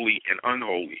is holy and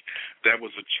unholy. That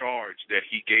was a charge that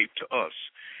he gave to us.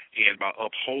 And by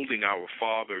upholding our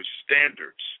Father's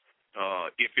standards,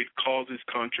 if it causes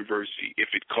controversy,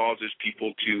 if it causes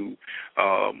people to,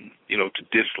 to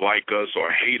dislike us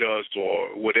or hate us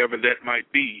or whatever that might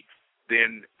be,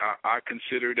 then I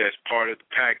consider it as part of the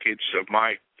package of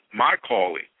my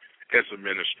calling as a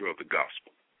minister of the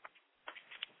gospel.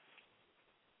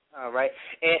 All right.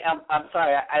 And I'm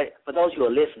sorry, for those who are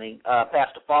listening,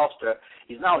 Pastor Foster,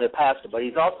 he's not only a pastor, but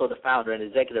he's also the founder and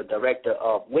executive director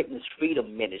of Witness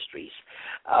Freedom Ministries.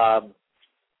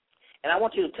 And I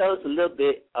want you to tell us a little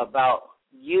bit about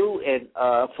you, and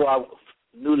for our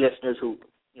new listeners who,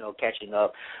 catching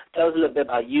up, tell us a little bit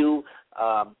about you,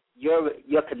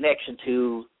 your connection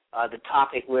to the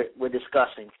topic we're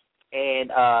discussing,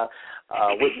 and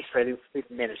Witness Freedom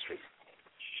Ministries.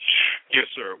 Yes,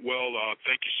 sir. Well,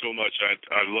 thank you so much.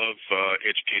 I love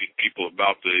educating people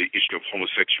about the issue of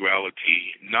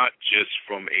homosexuality, not just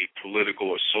from a political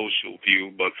or social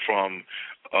view, but from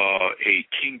a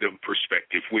kingdom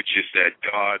perspective, which is that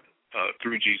God,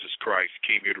 through Jesus Christ,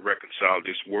 came here to reconcile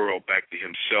this world back to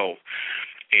himself.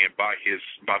 And by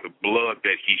the blood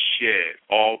that he shed,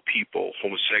 all people,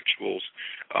 homosexuals,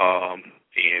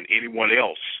 and anyone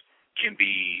else can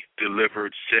be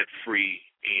delivered, set free,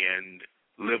 and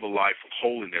live a life of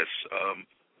holiness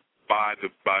by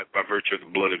virtue of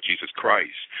the blood of Jesus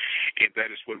Christ. And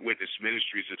that is what Witness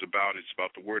Ministries is about. It's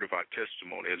about the word of our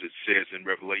testimony, as it says in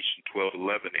Revelation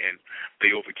 12:11, and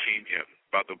they overcame him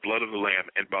by the blood of the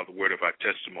Lamb and by the word of their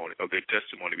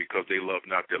testimony, because they loved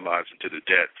not their lives unto the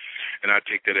death. And I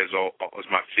take that as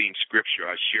my theme scripture.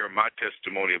 I share my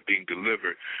testimony of being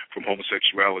delivered from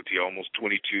homosexuality almost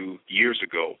 22 years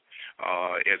ago.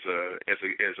 As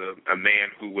a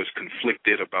man who was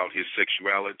conflicted about his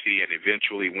sexuality and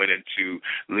eventually went into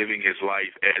living his life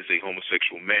as a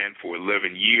homosexual man for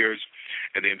 11 years,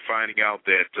 and then finding out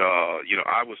that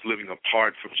I was living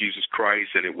apart from Jesus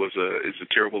Christ, and it's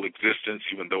a terrible existence.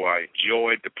 Even though I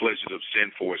enjoyed the pleasures of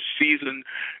sin for a season,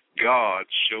 God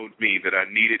showed me that I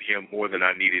needed him more than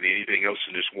I needed anything else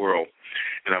in this world.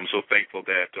 And I'm so thankful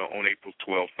that on April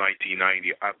 12,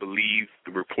 1990, I believed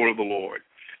the report of the Lord,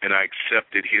 and I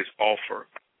accepted his offer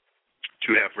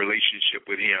to have relationship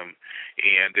with him.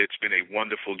 And it's been a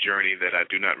wonderful journey that I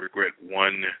do not regret 1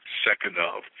 second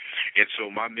of. And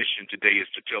so my mission today is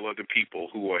to tell other people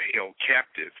who are held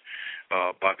captive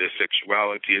by their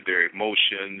sexuality, their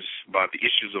emotions, by the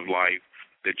issues of life,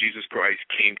 that Jesus Christ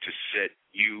came to set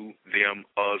you, them,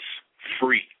 us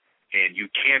free. And you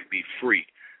can't be free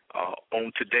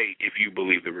on today if you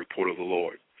believe the report of the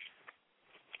Lord.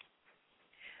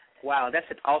 Wow, that's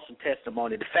an awesome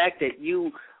testimony. The fact that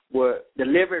you were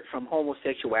delivered from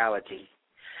homosexuality,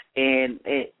 and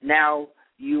now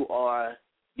your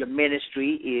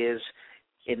ministry is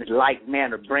in a like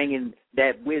manner, bringing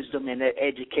that wisdom and that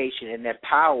education and that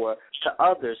power to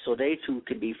others so they too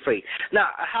can be free. Now,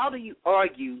 how do you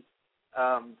argue?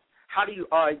 How do you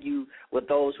argue with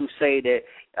those who say that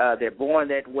they're born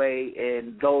that way,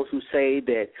 and those who say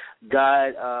that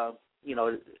God,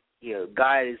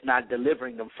 God is not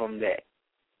delivering them from that?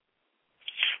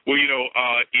 Well,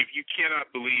 if you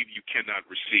cannot believe, you cannot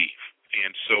receive.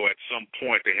 And so at some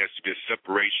point there has to be a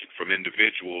separation from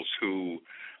individuals who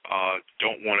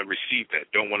don't want to receive that,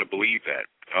 don't want to believe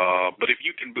that. But if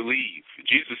you can believe,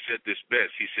 Jesus said this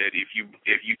best. He said, if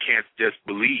you can't just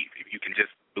believe, if you can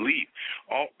just believe,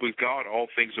 with God all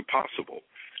things are possible.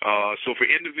 So for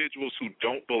individuals who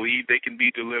don't believe they can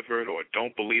be delivered or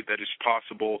don't believe that it's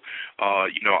possible,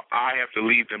 I have to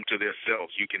leave them to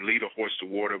themselves. You can lead a horse to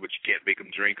water, but you can't make them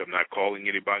drink. I'm not calling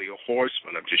anybody a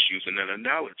horseman. I'm just using an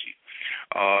analogy.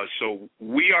 So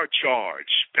we are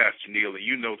charged, Pastor Neil, and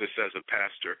you know this as a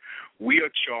pastor, we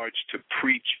are charged to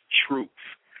preach truth.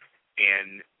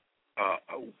 And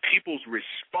people's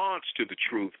response to the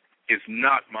truth is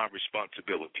not my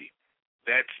responsibility.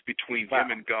 That's between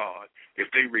them and God. If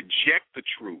they reject the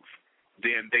truth,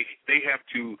 then they have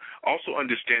to also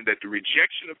understand that the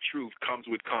rejection of truth comes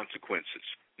with consequences.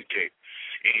 Okay,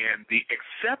 and the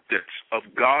acceptance of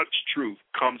God's truth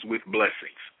comes with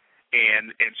blessings.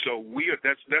 And so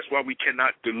that's why we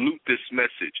cannot dilute this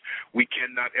message. We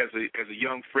cannot, as a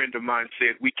young friend of mine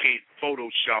said, we can't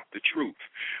Photoshop the truth.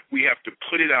 We have to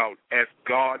put it out as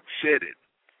God said it.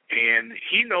 And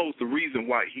he knows the reason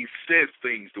why he says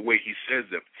things the way he says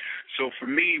them. So for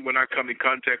me, when I come in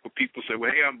contact with people who say,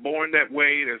 well, hey, I'm born that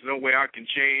way. There's no way I can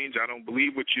change. I don't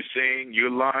believe what you're saying.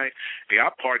 You're lying. Hey,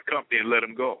 I part company and let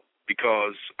them go,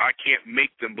 because I can't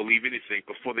make them believe anything.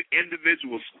 But for the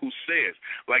individuals who says,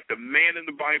 like the man in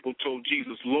the Bible told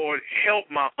Jesus, Lord, help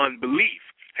my unbelief.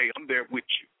 Hey, I'm there with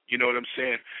you. You know what I'm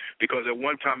saying? Because at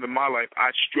one time in my life,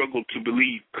 I struggled to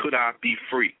believe, could I be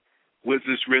free? Was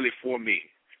this really for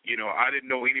me? I didn't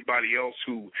know anybody else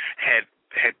who had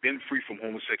been free from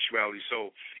homosexuality.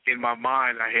 So in my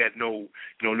mind, I had no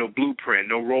blueprint,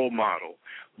 no role model.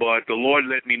 But the Lord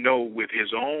let me know with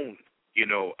his own,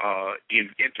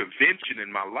 intervention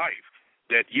in my life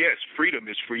that, yes, freedom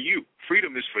is for you.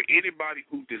 Freedom is for anybody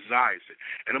who desires it.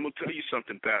 And I'm going to tell you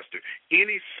something, Pastor.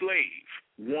 Any slave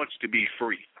wants to be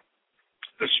free.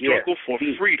 The struggle for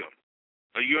freedom.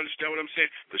 You understand what I'm saying?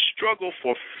 The struggle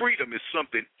for freedom is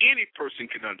something any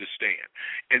person can understand.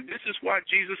 And this is why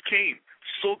Jesus came,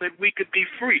 so that we could be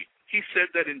free. He said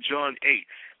that in John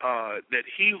 8, that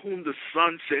he whom the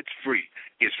Son sets free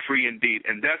is free indeed.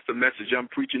 And that's the message I'm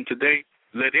preaching today.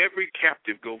 Let every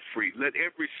captive go free. Let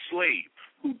every slave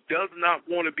who does not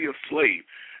want to be a slave,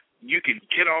 you can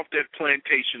get off that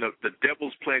plantation of the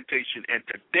devil's plantation, and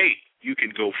today you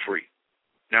can go free.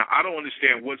 Now, I don't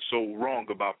understand what's so wrong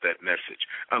about that message,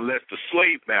 unless the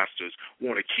slave masters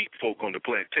want to keep folk on the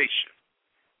plantation.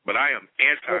 But I am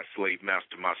anti-slave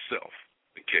master myself.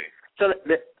 Okay. So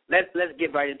let's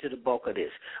get right into the bulk of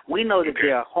this. We know that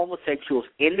there are homosexuals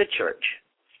in the church.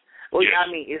 Well, yes. I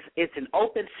mean, it's an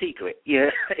open secret.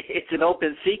 Yeah, it's an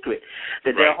open secret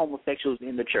that there are homosexuals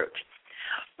in the church.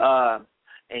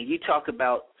 And you talk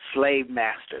about slave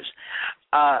masters.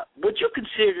 Would you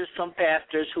consider some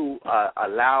pastors who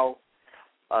allow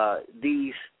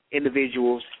these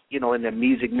individuals, in their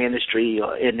music ministry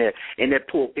or in their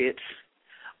pulpits,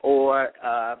 or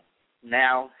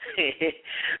now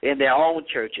in their own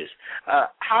churches?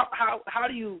 How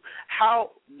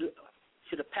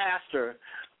should a pastor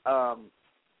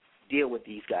deal with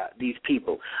these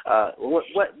people?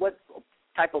 What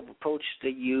type of approach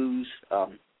they use?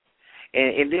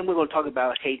 And then we're going to talk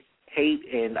about hate,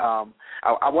 and I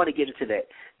want to get into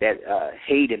that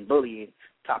hate and bullying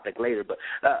topic later. But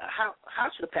how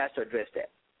should a pastor address that?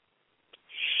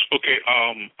 Okay,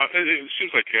 it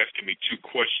seems like you're asking me two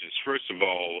questions. First of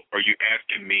all, are you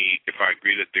asking me if I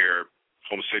agree that there are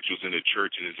homosexuals in the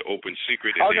church and it's an open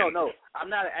secret? No, I'm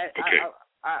not. Okay.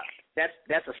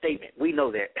 That's a statement. We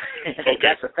know that. Okay.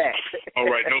 That's a fact. All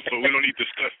right. No, so we don't need to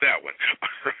discuss that one.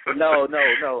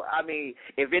 No. I mean,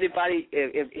 if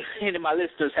any of my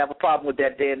listeners have a problem with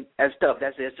that, then that's tough.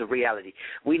 That's the reality.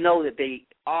 We know that they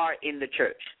are in the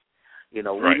church. You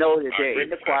know, right. We know that they're in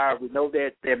the choir. We know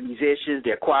that they're musicians,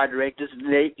 they're choir directors, and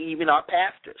they even are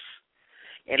pastors.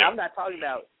 And I'm not talking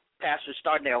about pastors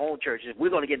starting their own churches. We're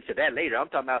going to get into that later. I'm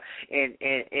talking about in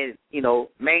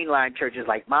mainline churches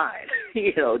like mine,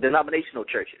 denominational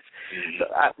churches. So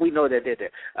we know that they're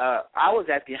there. I was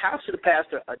asking, how should a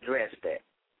pastor address that?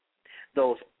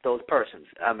 Those persons.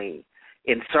 I mean,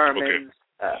 in sermons,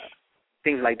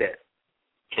 things like that.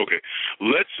 Okay.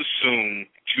 Let's assume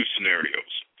two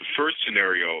scenarios. The first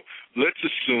scenario, let's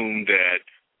assume that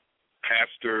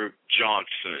Pastor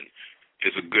Johnson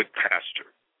is a good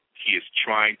pastor. He is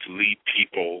trying to lead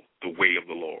people in the way of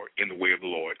the Lord,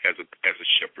 as a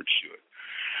shepherd should.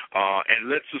 And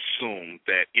let's assume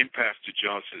that in Pastor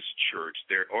Johnson's church,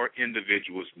 there are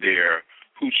individuals there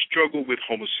who struggle with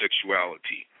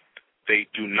homosexuality. They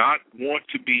do not want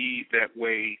to be that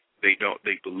way. They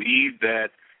believe that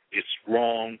it's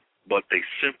wrong, but they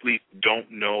simply don't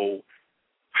know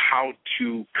how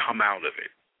to come out of it.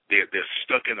 They're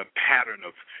stuck in a pattern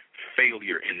of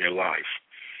failure in their life.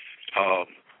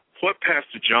 What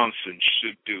Pastor Johnson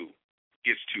should do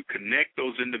is to connect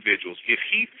those individuals if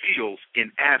he feels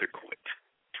inadequate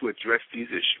to address these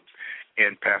issues.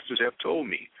 And pastors have told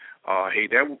me, hey,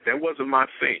 that wasn't my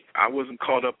thing. I wasn't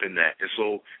caught up in that. And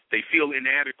so they feel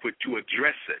inadequate to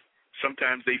address it.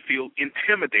 Sometimes they feel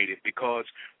intimidated because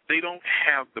they don't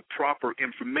have the proper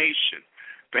information.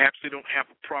 Perhaps they don't have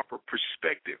a proper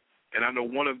perspective. And I know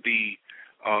one of the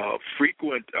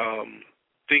frequent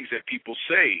things that people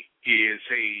say is,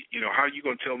 hey, how are you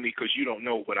going to tell me because you don't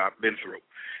know what I've been through?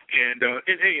 And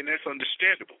that's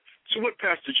understandable. So what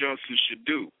Pastor Johnson should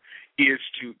do is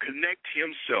to connect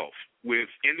himself with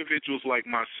individuals like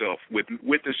myself, with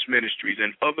witness ministries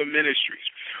and other ministries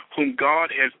whom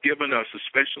God has given us a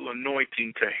special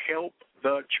anointing to help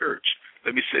the church.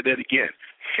 Let me say that again.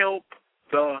 Help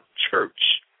the church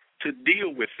to deal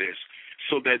with this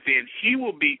so that then he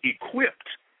will be equipped.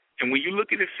 And when you look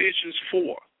at Ephesians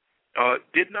 4,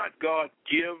 did not God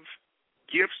give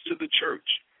gifts to the church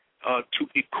to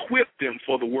equip them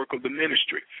for the work of the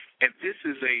ministry? And this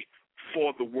is a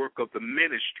for the work of the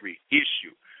ministry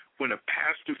issue. When a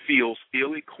pastor feels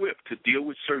ill-equipped to deal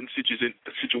with certain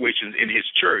situations in his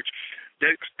church,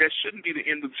 that shouldn't be the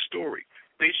end of the story.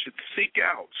 They should seek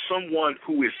out someone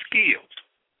who is skilled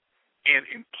and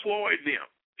employ them.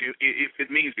 If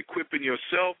it means equipping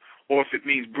yourself or if it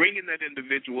means bringing that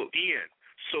individual in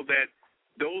so that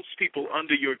those people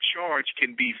under your charge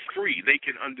can be free. They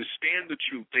can understand the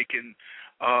truth. They can,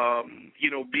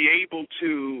 be able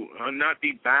to not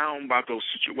be bound by those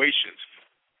situations.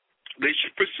 They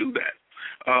should pursue that.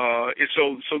 And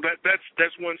so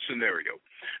that's one scenario.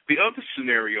 The other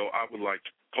scenario I would like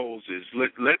to pose is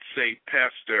let's say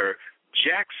Pastor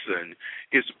Jackson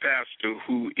is a pastor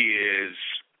who is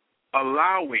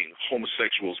allowing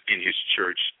homosexuals in his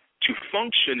church to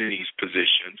function in these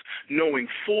positions, knowing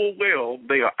full well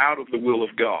they are out of the will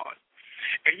of God.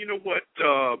 And you know what,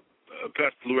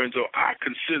 Pastor Lorenzo, I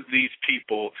consider these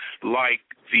people like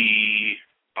the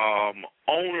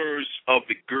owners of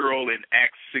the girl in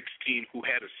Acts 16 who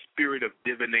had a spirit of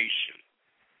divination.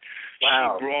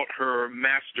 Wow. She brought her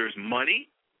master's money.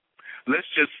 Let's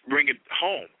just bring it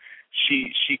home.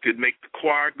 She could make the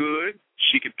choir good.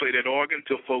 She could play that organ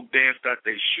till folk danced out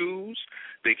their shoes.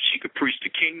 She could preach the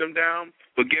kingdom down.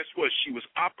 But guess what? She was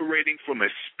operating from a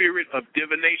spirit of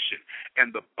divination.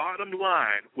 And the bottom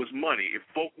line was money. If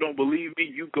folk don't believe me,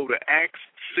 you go to Acts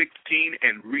 16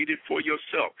 and read it for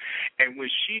yourself. And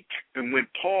when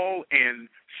Paul and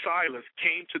Silas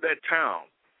came to that town,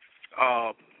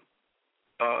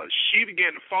 she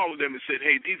began to follow them and said,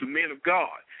 hey, these are men of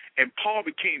God. And Paul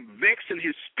became vexed in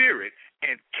his spirit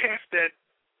and cast that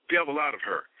devil out of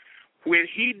her. When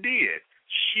he did,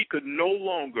 she could no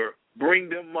longer bring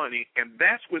them money, and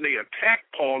that's when they attacked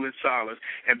Paul and Silas,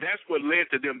 and that's what led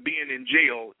to them being in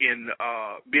jail,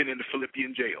 being in the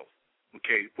Philippian jail,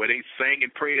 okay, where they sang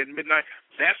and prayed at midnight.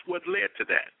 That's what led to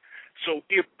that. So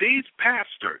if these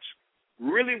pastors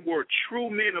really were true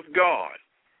men of God,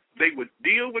 they would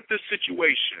deal with the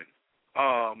situation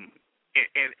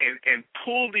and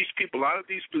pull these people out of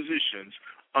these positions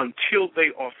until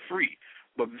they are free.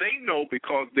 But they know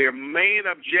because their main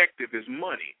objective is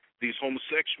money. These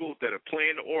homosexuals that are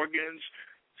playing the organs,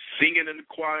 singing in the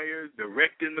choirs,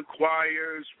 directing the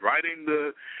choirs, writing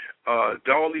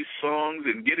all these songs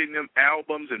and getting them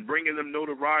albums and bringing them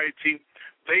notoriety,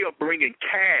 they are bringing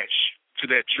cash to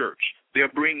that church.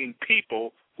 They're bringing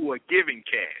people who are giving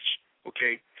cash,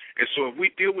 okay? And so if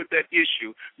we deal with that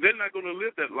issue, they're not going to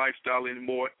live that lifestyle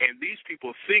anymore, and these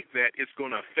people think that it's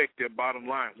going to affect their bottom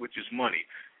line, which is money.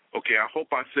 Okay, I hope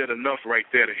I said enough right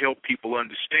there to help people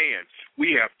understand.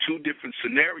 We have two different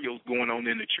scenarios going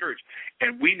on in the church,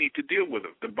 and we need to deal with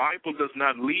them. The Bible does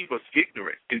not leave us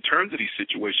ignorant in terms of these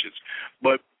situations,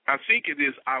 but I think it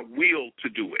is our will to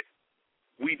do it.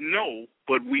 We know,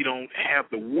 but we don't have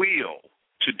the will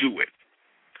to do it.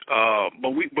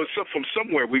 But from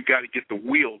somewhere we've got to get the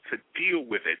will to deal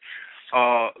with it,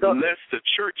 lest the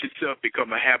church itself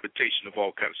become a habitation of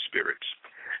all kinds of spirits.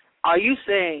 Are you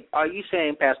saying,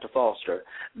 Pastor Foster,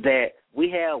 that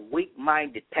we have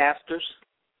weak-minded pastors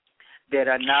that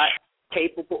are not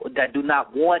capable, that do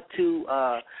not want to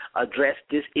address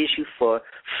this issue for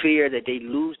fear that they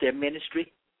lose their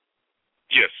ministry?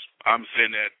 Yes, I'm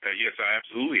saying that. Yes, I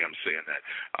absolutely am saying that.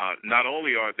 Not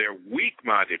only are there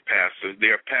weak-minded pastors,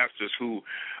 there are pastors who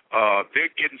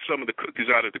they're getting some of the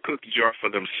cookies out of the cookie jar for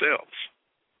themselves.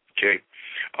 Okay,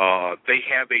 they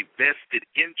have a vested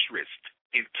interest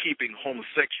in keeping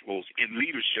homosexuals in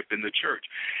leadership in the church.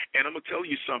 And I'm going to tell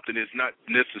you something. It's not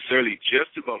necessarily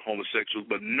just about homosexuals,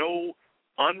 but no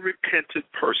unrepentant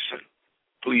person,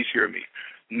 please hear me,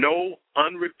 no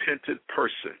unrepentant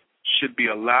person should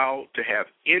be allowed to have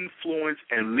influence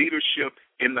and leadership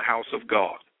in the house of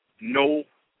God. No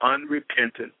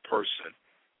unrepentant person.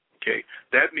 Okay?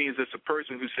 That means it's a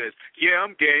person who says, yeah,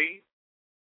 I'm gay,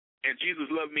 and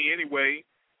Jesus loved me anyway,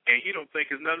 and you don't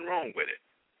think there's nothing wrong with it.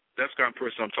 That's the kind of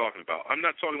person I'm talking about. I'm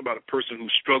not talking about a person who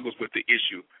struggles with the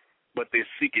issue, but they're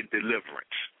seeking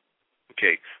deliverance.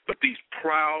 Okay? But these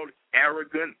proud,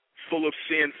 arrogant, full of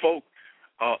sin folk,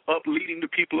 leading the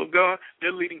people of God,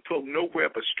 they're leading folk nowhere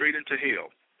but straight into hell.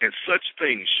 And such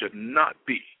things should not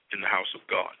be in the house of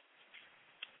God.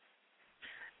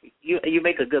 You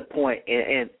make a good point,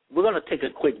 and we're going to take a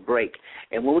quick break.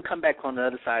 And when we come back on the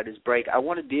other side of this break, I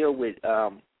want to deal with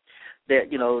the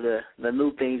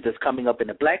new things that's coming up in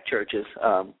the black churches,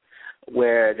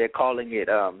 where they're calling it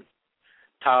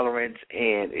tolerance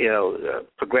and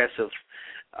progressive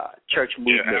church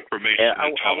movement. Yeah, affirmation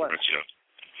and tolerance.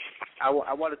 I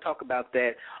want to talk about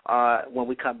that when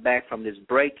we come back from this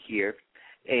break here,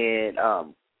 and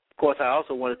of course I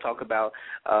also want to talk about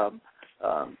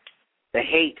the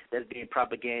hate that's being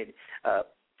propagated,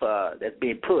 that's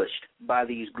being pushed by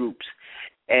these groups.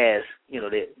 As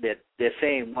they're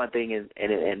saying one thing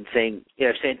and saying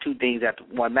two things out of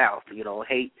one mouth. We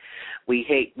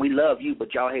love you,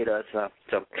 but y'all hate us.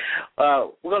 So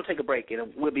we're gonna take a break,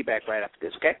 and we'll be back right after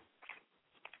this. Okay.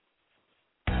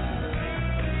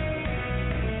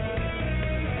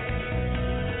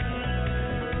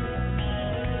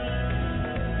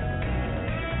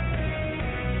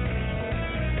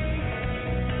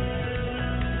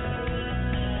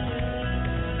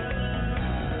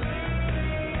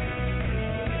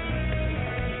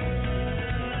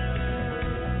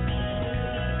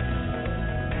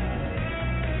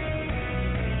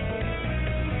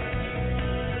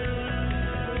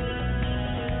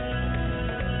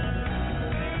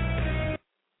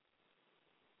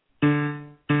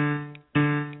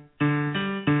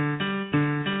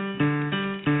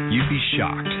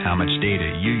 Shocked how much data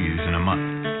you use in a month.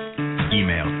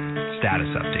 Email, status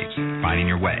updates, finding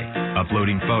your way,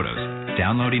 uploading photos,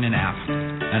 downloading an app,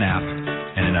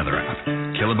 and another app.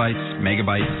 Kilobytes,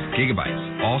 megabytes,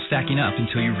 gigabytes, all stacking up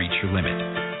until you reach your limit.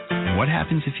 And what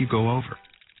happens if you go over?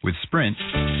 With Sprint,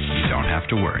 you don't have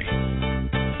to worry.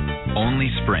 Only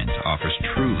Sprint offers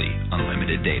truly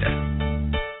unlimited data.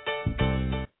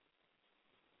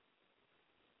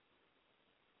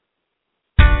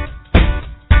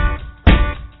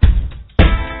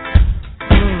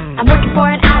 I'm working for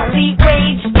an hourly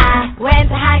wage. I went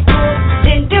to high school,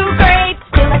 didn't do great.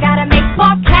 Still I gotta make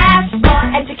more cash. More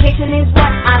education is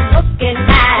what I'm looking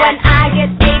at. When I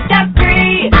get a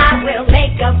degree, I will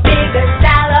make a bigger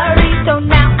salary. So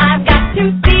now I've got to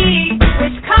see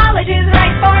which college is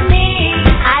right for me.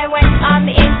 I went on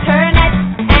the internet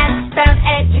and found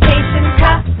education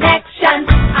connections.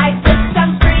 I took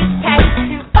some free tests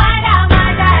to find out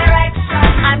my direction.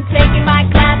 I'm taking my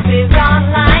classes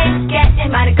online,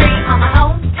 getting my degree on my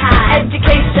own time.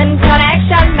 Education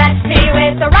connection, match me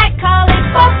with the right college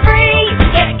for free.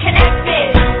 Get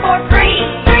connected for free.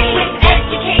 Free with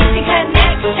education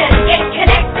connection. Get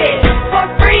connected for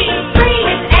free. Free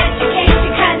with education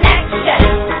connection.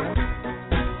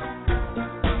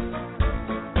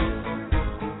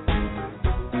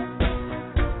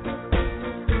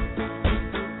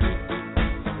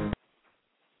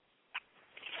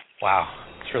 Wow,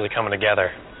 it's really coming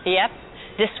together. Yep.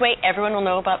 This way everyone will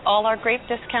know about all our great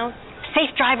discounts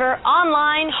safe driver,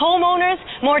 online, homeowners,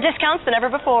 more discounts than ever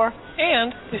before.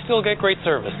 And they still get great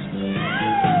service. Is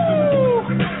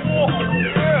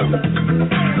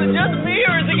it just me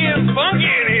or is it getting funky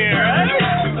in here,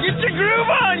 huh? Get your groove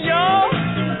on, y'all!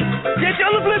 Get you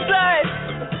on the flip side!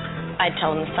 I'd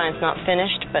tell him the sign's not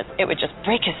finished, but it would just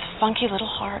break his funky little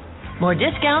heart. More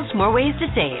discounts, more ways to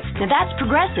save. Now that's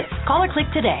Progressive. Call or click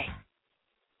today.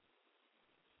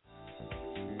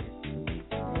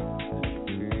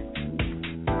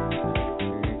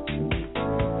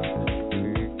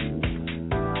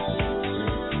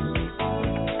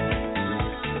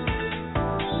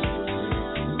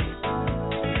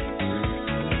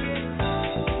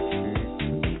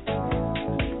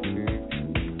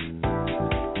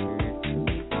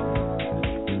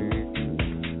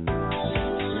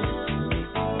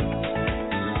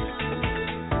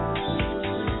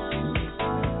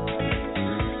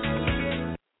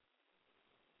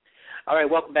 All right,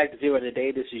 welcome back to Zero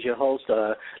Today. This is your host,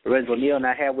 Lorenzo Neal, and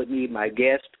I have with me my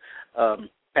guest,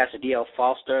 Pastor D.L.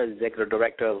 Foster, Executive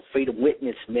Director of Freedom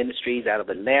Witness Ministries out of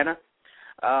Atlanta.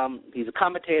 He's a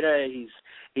commentator,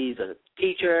 he's a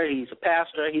teacher, he's a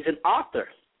pastor, he's an author.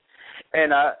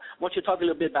 And I want you to talk a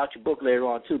little bit about your book later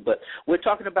on, too. But we're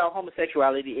talking about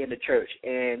homosexuality in the church.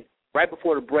 And right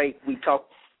before the break,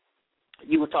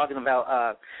 you were talking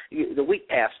about the weak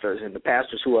pastors and the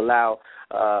pastors who allow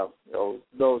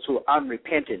those who are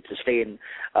unrepentant to stay in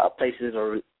places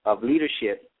of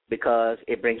leadership because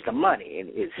it brings them money and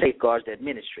it safeguards their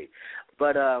ministry.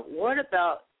 But what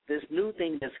about this new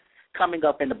thing that's coming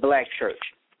up in the black church?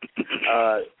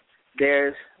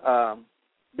 There's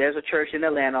a church in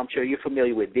Atlanta, I'm sure you're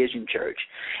familiar with, Vision Church,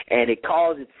 and it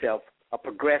calls itself a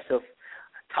progressive,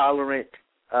 tolerant,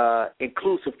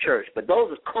 inclusive church. But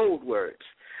those are code words.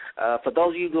 For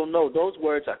those of you who don't know, those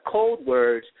words are code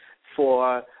words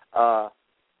for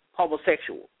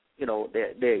homosexual. You know,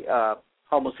 they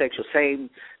homosexual,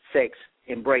 same-sex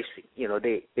embracing. You know,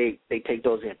 they take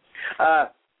those in.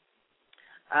 Tell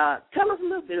us a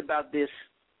little bit about this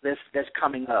that's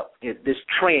coming up, this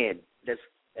trend that's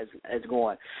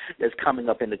coming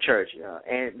up in the church.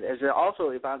 And there's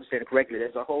also, if I understand it correctly,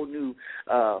 there's a whole new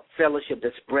fellowship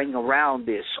that's bringing around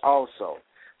this also.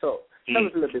 So tell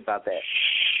us a little bit about that.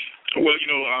 Well,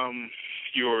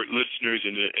 your listeners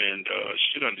and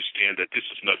should understand that this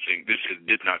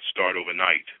did not start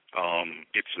overnight.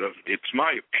 It's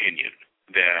my opinion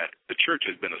that the church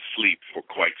has been asleep for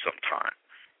quite some time.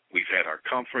 We've had our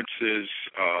conferences,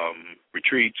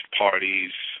 retreats,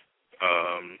 parties,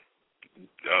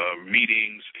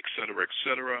 meetings, et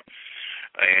cetera,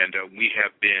 and we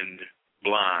have been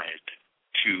blind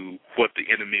to what the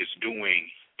enemy is doing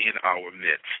in our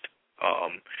midst.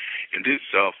 And this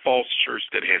false church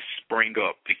that has sprung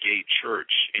up, the gay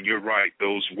church, and you're right,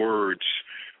 those words,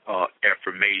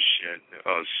 affirmation,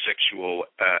 sexual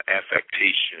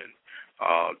affectation,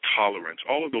 tolerance,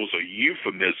 all of those are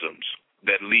euphemisms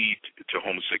that lead to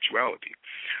homosexuality.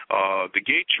 The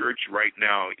gay church right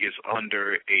now is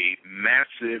under a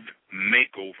massive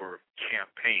makeover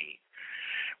campaign.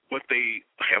 What they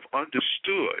have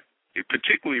understood,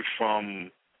 particularly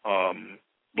from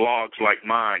blogs like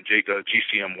mine,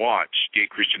 GCM Watch, Gay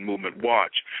Christian Movement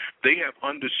Watch, they have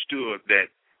understood that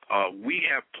we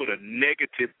have put a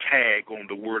negative tag on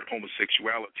the word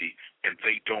homosexuality, and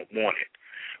they don't want it.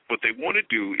 What they want to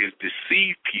do is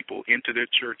deceive people into their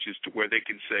churches to where they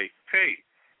can say, hey,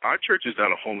 our church is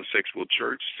not a homosexual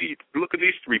church. See, look at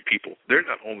these three people. They're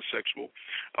not homosexual.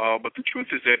 But the truth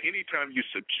is that anytime you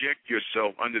subject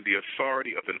yourself under the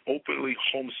authority of an openly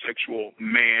homosexual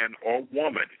man or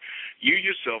woman, you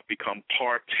yourself become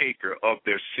partaker of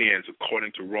their sins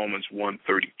according to Romans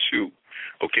 1:32.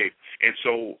 Okay, and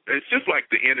so it's just like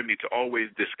the enemy to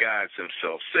always disguise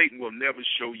himself. Satan will never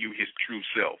show you his true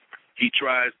self. He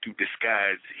tries to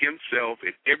disguise himself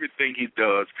in everything he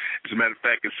does. As a matter of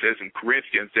fact, it says in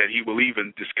Corinthians that he will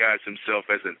even disguise himself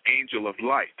as an angel of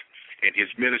light and his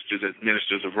ministers as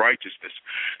ministers of righteousness.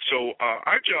 So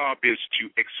our job is to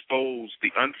expose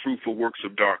the unfruitful works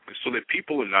of darkness so that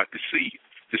people are not deceived.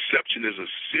 Deception is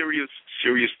a serious,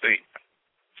 serious thing.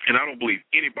 And I don't believe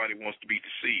anybody wants to be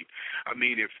deceived. I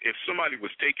mean, if somebody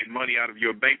was taking money out of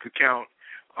your bank account,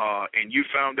 and you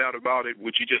found out about it,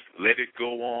 would you just let it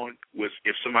go on?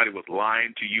 If somebody was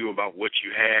lying to you about what you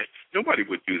had, nobody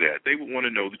would do that. They would want to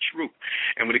know the truth.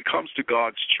 And when it comes to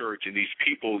God's church and these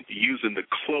people using the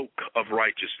cloak of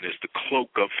righteousness, the cloak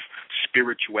of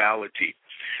spirituality,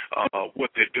 what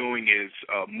they're doing is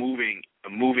moving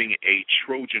a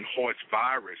Trojan horse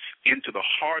virus into the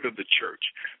heart of the church,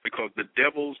 because the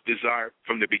devil's desire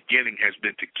from the beginning has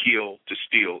been to kill, to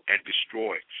steal, and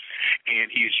destroy.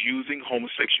 And he is using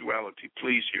homosexuality.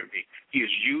 Please hear me. He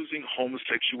is using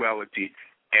homosexuality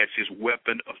as his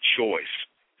weapon of choice.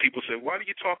 People say, why do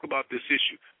you talk about this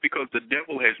issue? Because the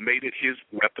devil has made it his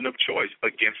weapon of choice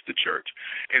against the church.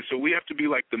 And so we have to be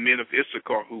like the men of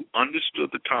Issachar who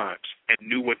understood the times and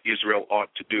knew what Israel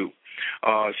ought to do.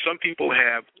 Some people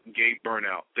have gay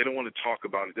burnout. They don't want to talk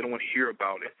about it. They don't want to hear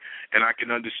about it. And I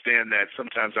can understand that.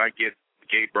 Sometimes I get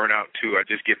gay burnout too. I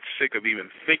just get sick of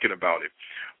even thinking about it.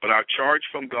 But our charge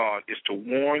from God is to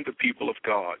warn the people of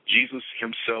God. Jesus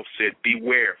himself said,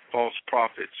 beware false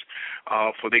prophets,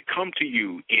 for they come to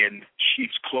you in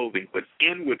sheep's clothing, but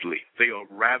inwardly they are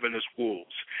ravenous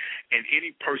wolves. And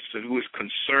any person who is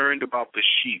concerned about the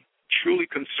sheep, truly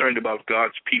concerned about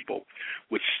God's people,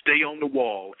 would stay on the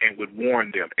wall and would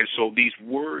warn them. And so these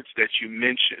words that you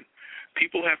mentioned,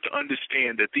 people have to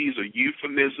understand that these are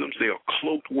euphemisms. They are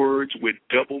cloaked words with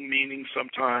double meaning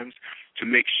sometimes, to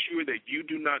make sure that you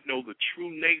do not know the true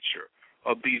nature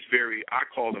of these very, I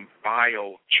call them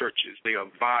vile churches. They are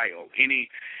vile. Any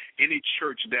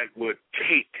church that would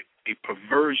take a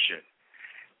perversion,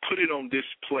 put it on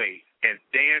display, and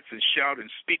dance and shout and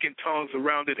speak in tongues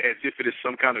around it as if it is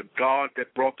some kind of God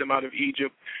that brought them out of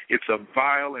Egypt, it's a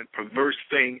vile and perverse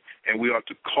thing, and we ought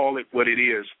to call it what it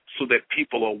is so that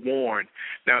people are warned.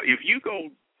 Now, if you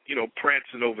go,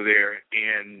 prancing over there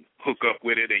and hook up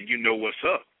with it and you know what's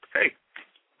up, hey,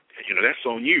 that's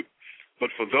on you. But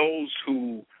for those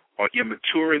who are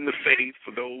immature in the faith,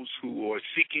 for those who are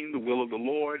seeking the will of the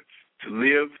Lord to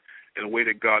live in a way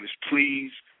that God is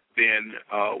pleased, then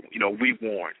we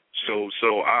warn. So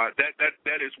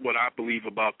that is what I believe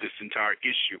about this entire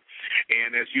issue.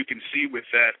 And as you can see with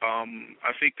that,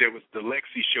 I think there was the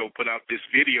Lexi show put out this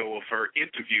video of her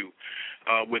interview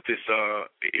with this,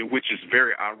 which is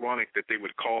very ironic that they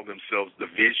would call themselves the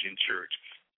Vision Church.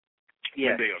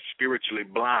 Yes. When they are spiritually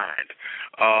blind.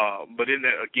 But in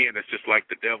that, again, it's just like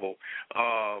the devil.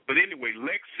 But anyway,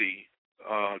 Lexi,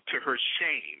 to her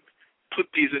shame, put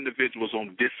these individuals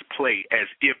on display as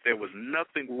if there was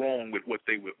nothing wrong with what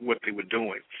they were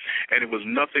doing, and it was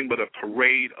nothing but a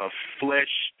parade of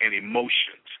flesh and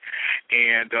emotions.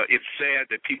 And it's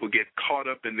sad that people get caught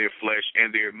up in their flesh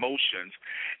and their emotions.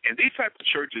 And these type of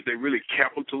churches, they really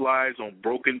capitalize on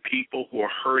broken people who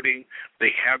are hurting.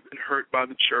 They have been hurt by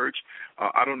the church.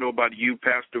 I don't know about you,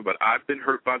 Pastor, but I've been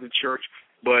hurt by the church.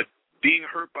 But being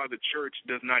hurt by the church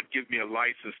does not give me a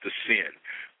license to sin.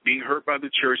 Being hurt by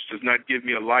the church does not give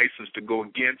me a license to go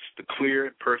against the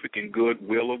clear, perfect, and good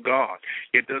will of God.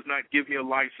 It does not give me a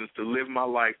license to live my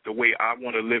life the way I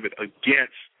want to live it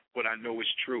against what I know is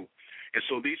true. And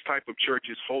so these type of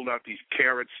churches hold out these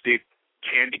carrot stick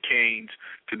candy canes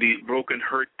to these broken,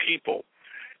 hurt people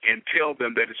and tell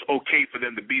them that it's okay for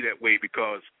them to be that way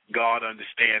because God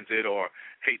understands it, or,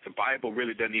 hey, the Bible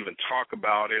really doesn't even talk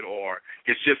about it, or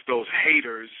it's just those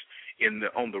haters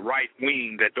on the right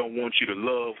wing that don't want you to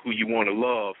love who you want to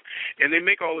love. And they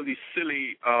make all of these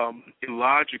silly,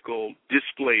 illogical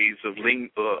displays of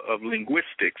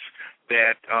linguistics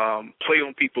that play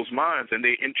on people's minds, and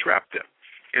they entrap them.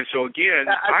 And so, again,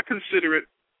 I consider it.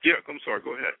 Yeah, I'm sorry.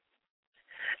 Go ahead.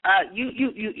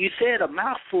 You said a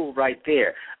mouthful right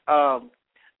there.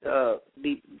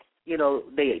 They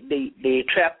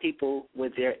trap people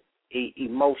with their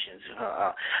emotions.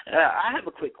 I have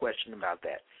a quick question about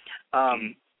that.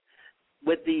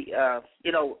 With the,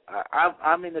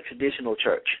 I'm in a traditional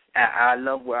church. I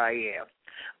love where I am.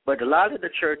 But a lot of the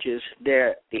churches,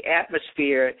 the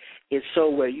atmosphere is so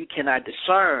where you cannot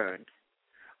discern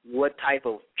what type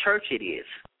of church it is.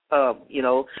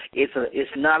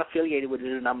 It's not affiliated with a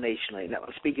denomination. Now,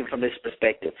 speaking from this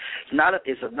perspective,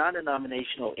 it's a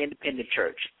non-denominational independent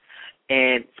church,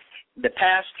 and the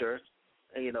pastor,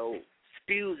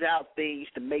 spews out things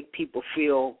to make people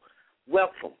feel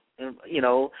welcome, and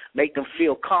make them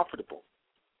feel comfortable.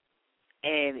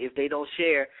 And if they don't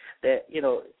share that,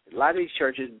 a lot of these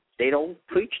churches, they don't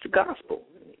preach the gospel.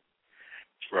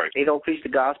 Right. They don't preach the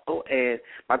gospel. And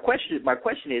my question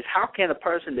is, how can a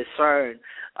person discern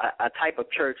a type of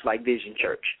church like Vision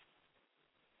Church?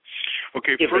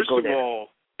 Okay, first of all,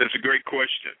 that's a great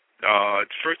question.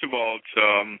 First of all, it's,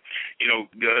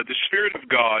 the Spirit of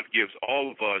God gives all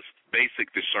of us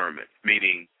basic discernment,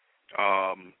 meaning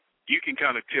you can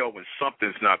kind of tell when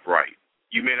something's not right.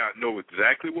 You may not know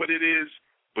exactly what it is,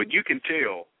 but you can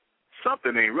tell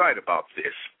something ain't right about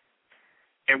this.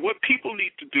 And what people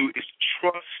need to do is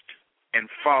trust and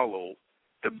follow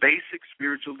the basic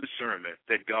spiritual discernment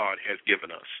that God has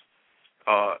given us.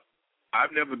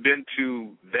 I've never been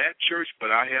to that church,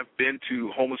 but I have been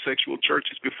to homosexual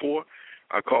churches before.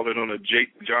 I call it on a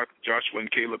Joshua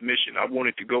and Caleb mission. I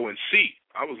wanted to go and see.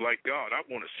 I was like, God, I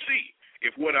want to see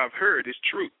if what I've heard is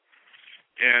true.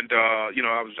 And I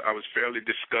was fairly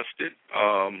disgusted,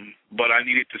 but I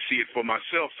needed to see it for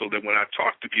myself so that when I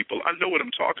talk to people, I know what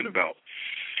I'm talking about.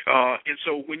 And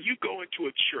so when you go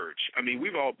into a church, I mean,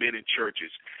 we've all been in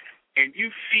churches, and you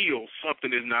feel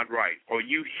something is not right, or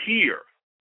you hear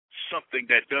something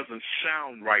that doesn't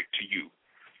sound right to you.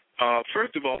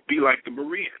 First of all, be like the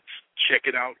Bereans. Check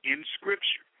it out in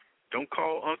Scripture. Don't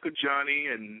call Uncle Johnny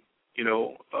and,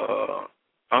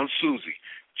 Aunt Susie.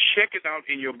 Check it out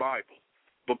in your Bible.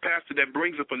 But, Pastor, that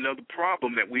brings up another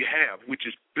problem that we have, which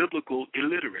is biblical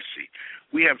illiteracy.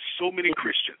 We have so many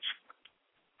Christians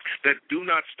that do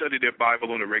not study their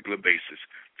Bible on a regular basis.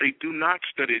 They do not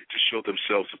study it to show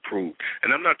themselves approved. And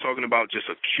I'm not talking about just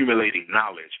accumulating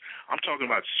knowledge. I'm talking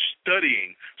about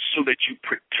studying so that you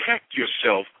protect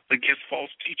yourself against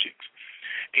false teachings.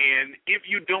 And if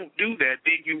you don't do that,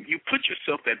 then you put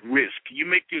yourself at risk. You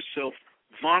make yourself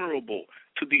vulnerable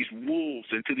to these wolves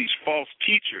and to these false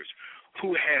teachers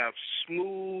who have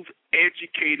smooth,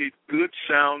 educated,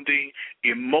 good-sounding,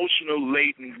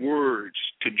 emotional-laden words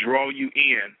to draw you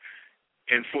in,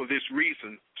 and for this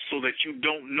reason, so that you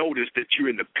don't notice that you're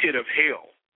in the pit of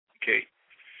hell, okay?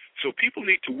 So people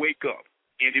need to wake up.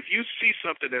 And if you see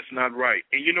something that's not right,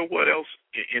 and you know what else,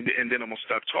 and then I'm going to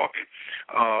stop talking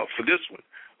for this one,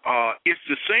 it's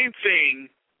the same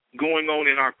thing going on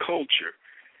in our culture.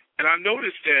 And I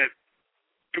noticed that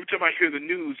every time I hear the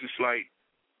news, it's like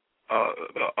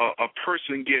a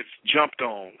person gets jumped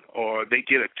on, or they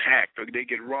get attacked, or they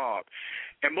get robbed.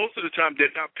 And most of the time,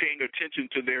 they're not paying attention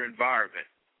to their environment.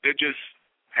 They're just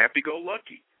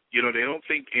happy-go-lucky. They don't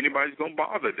think anybody's going to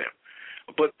bother them.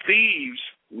 But thieves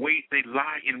they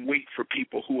lie in wait for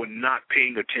people who are not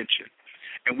paying attention.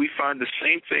 And we find the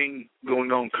same thing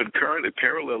going on concurrently,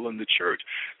 parallel in the church.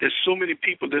 There's so many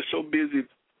people, they're so busy,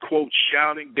 quote,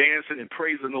 shouting, dancing, and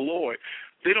praising the Lord.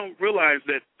 They don't realize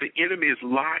that the enemy is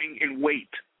lying in wait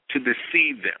to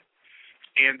deceive them.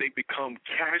 And they become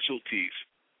casualties.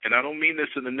 And I don't mean this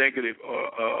in a negative,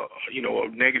 a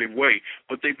negative way,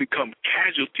 but they become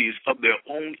casualties of their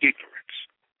own ignorance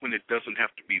when it doesn't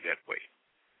have to be that way.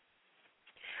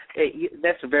 Hey,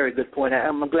 that's a very good point.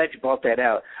 I'm glad you brought that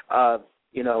out. I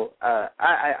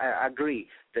agree.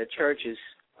 The church is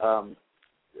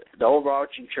the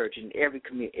overarching church in every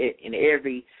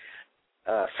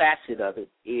facet of it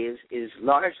is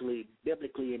largely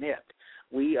biblically inept.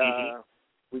 We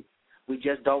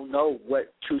just don't know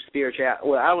what true spirituality.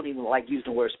 Well, I don't even like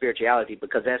using the word spirituality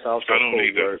because that's also a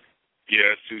code word.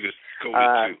 Yeah, it's too. That's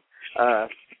coded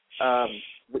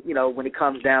too. When it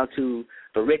comes down to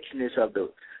the richness of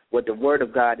what the Word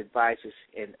of God advises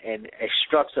and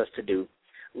instructs us to do,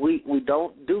 we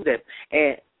don't do that.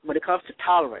 And when it comes to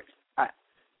tolerance,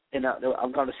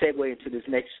 I'm going to segue into this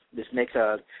next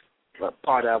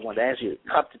part I want to ask you.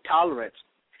 Come to tolerance,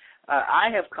 I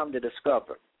have come to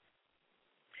discover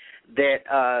that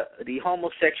the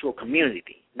homosexual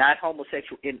community, not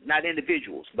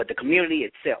individuals, but the community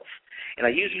itself, and I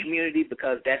use community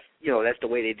because that's the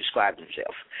way they describe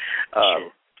themselves.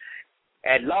 Sure.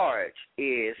 At large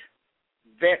is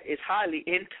highly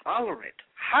intolerant.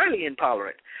 Highly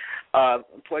intolerant.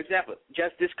 For example,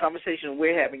 just this conversation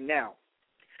we're having now,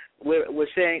 we're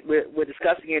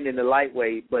discussing it in the light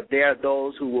way, but there are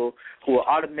those who will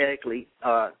automatically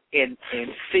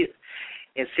insist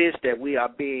that we are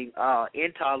being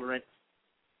intolerant,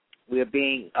 we are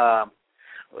being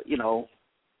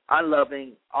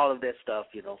unloving, all of that stuff,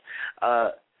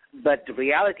 But the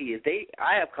reality is,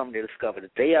 I have come to discover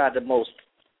that they are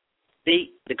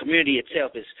the community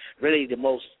itself is really the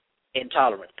most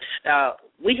intolerant. Now,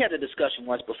 we had a discussion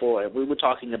once before, and we were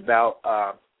talking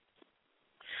about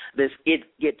this It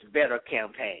Gets Better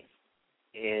campaign,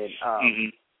 and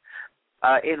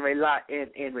in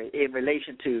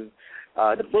relation to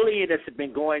the bullying that's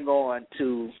been going on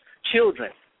to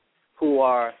children who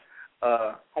are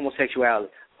homosexual,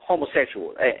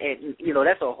 and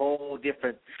that's a whole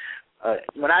different.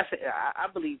 When I say, I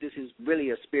believe this is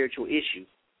really a spiritual issue,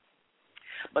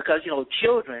 because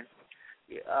children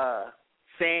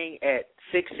saying at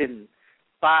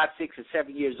 5, 6, and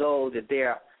 7 years old that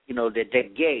they're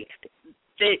gay,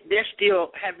 they're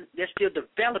still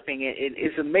developing it.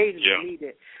 It's amazing to me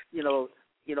that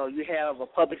you have a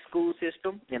public school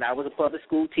system, and I was a public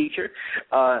school teacher,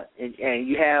 and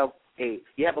you have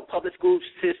a public school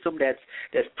system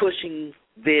that's pushing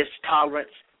this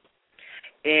tolerance,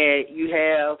 and you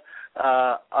have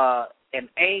an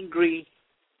angry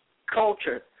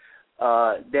culture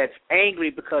that's angry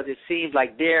because it seems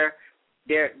like their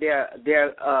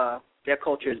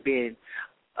culture is being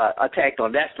attacked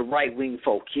on. That's the right-wing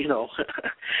folk, you know.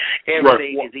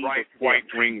 Everything is evil.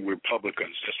 Right-wing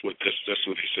Republicans. That's what they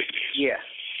say it is.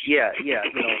 Yeah. You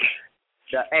know,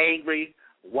 the angry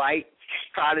white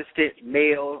Protestant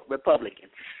male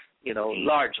Republicans. You know,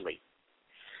 largely.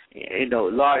 You know,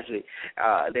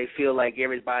 they feel like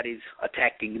everybody's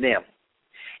attacking them.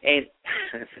 And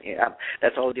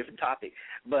that's a whole different topic.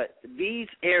 But these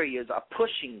areas are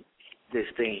pushing this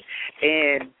thing,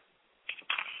 and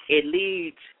it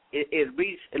leads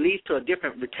to a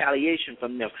different retaliation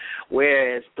from them.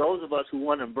 Whereas those of us who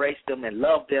want to embrace them and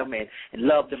love them and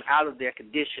love them out of their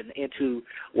condition into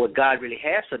what God really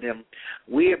has for them,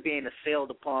 we are being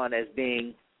assailed upon as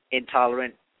being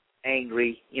intolerant,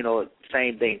 angry, you know,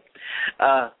 same thing.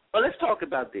 But let's talk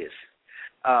about this.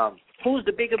 Who's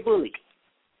the bigger bully?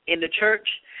 In the church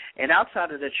and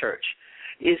outside of the church?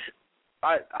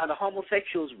 Are the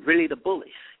homosexuals really the bullies?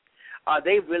 Are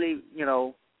they really, you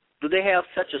know, do they have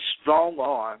such a strong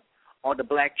arm on the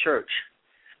black church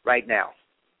right now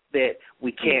that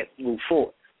we can't move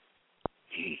forward?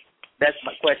 That's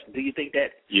my question. Do you think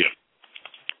that? Yeah.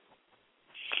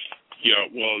 Yeah,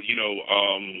 well, you know,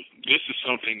 this is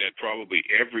something that probably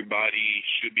everybody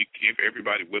should be,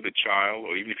 everybody with a child,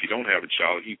 or even if you don't have a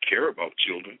child, you care about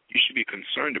children, you should be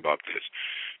concerned about this.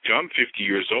 So I'm 50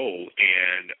 years old,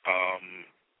 and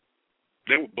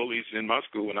there were bullies in my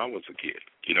school when I was a kid,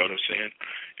 you know what I'm saying?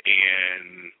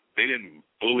 And they didn't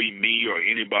bully me or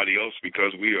anybody else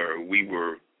because we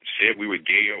said we were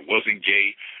gay or wasn't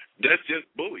gay. That's just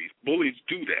bullies. Bullies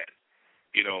do that.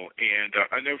 You know, and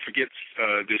I never forget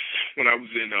this when I was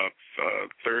in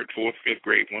third, fourth, fifth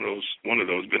grade. One of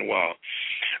those. Been a while.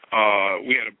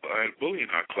 We had a bully in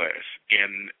our class,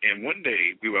 and one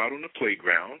day we were out on the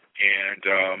playground,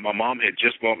 and my mom had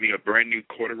just bought me a brand new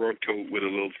corduroy coat with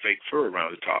a little fake fur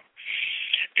around the top.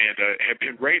 And it had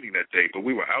been raining that day, but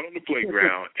we were out on the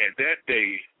playground, and that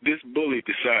day this bully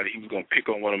decided he was going to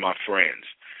pick on one of my friends.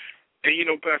 And you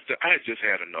know, Pastor, I had just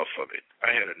had enough of it.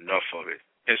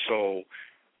 And so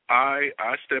I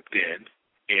stepped in,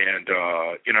 and,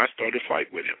 you know, I started a fight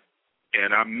with him.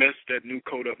 And I messed that new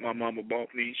coat up my mama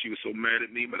bought me. She was so mad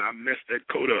at me, but I messed that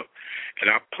coat up. And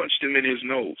I punched him in his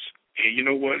nose. And you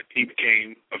know what? He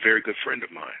became a very good friend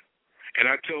of mine. And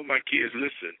I tell my kids,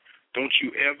 listen, don't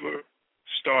you ever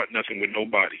start nothing with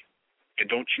nobody. And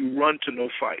don't you run to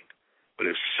no fight. But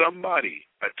if somebody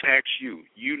attacks you,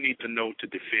 you need to know to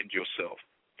defend yourself.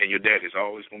 And your dad is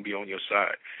always going to be on your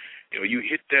side. You know, you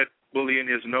hit that bully in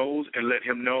his nose and let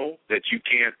him know that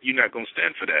you're not going to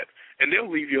stand for that. And they'll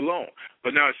leave you alone.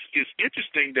 But now it's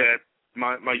interesting that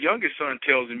my youngest son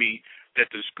tells me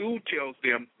that the school tells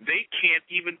them they can't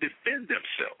even defend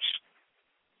themselves.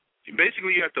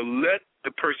 Basically, you have to let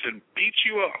the person beat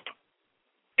you up,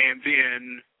 and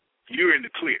then you're in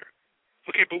the clear.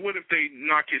 Okay, but what if they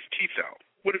knock his teeth out?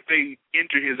 What if they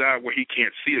injure his eye where he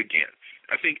can't see again?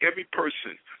 I think every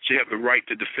person should have the right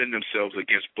to defend themselves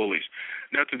against bullies.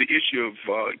 Now, to the issue of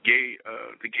the gay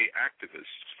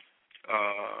activists,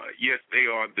 yes, they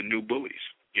are the new bullies.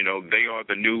 You know, they are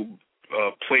the new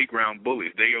playground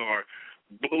bullies. They are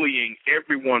bullying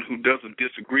everyone who doesn't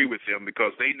disagree with them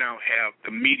because they now have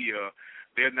the media.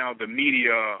 They're now the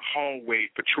media hallway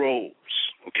patrols.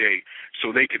 Okay, so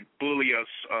they can bully us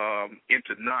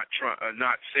into not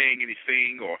saying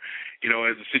anything, or, you know,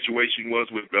 as the situation was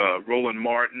with Roland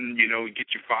Martin, you know, get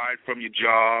you fired from your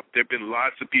job. There have been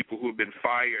lots of people who have been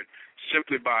fired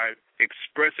simply by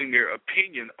expressing their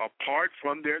opinion apart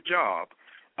from their job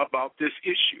about this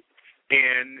issue.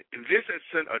 And this has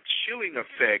sent a chilling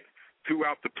effect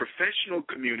throughout the professional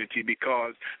community,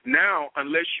 because now,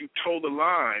 unless you toe the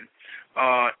line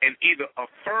and either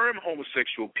affirm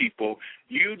homosexual people,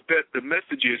 the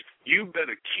message is you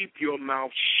better keep your mouth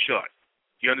shut.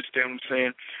 You understand what I'm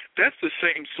saying? That's the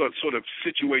same sort of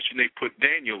situation they put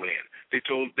Daniel in. They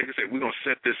said, we're going to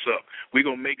set this up. We're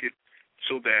going to make it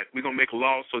so that we're going to make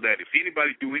laws so that if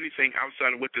anybody do anything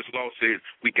outside of what this law says,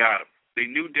 we got them. They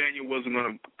knew Daniel wasn't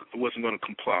going to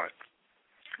comply.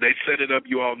 They set it up.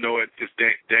 You all know it.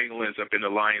 Daniel ends up in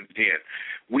the lion's den.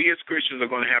 We as Christians are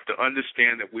going to have to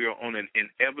understand that we are on an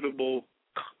inevitable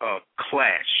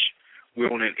clash. We're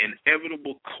on an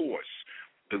inevitable course.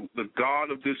 The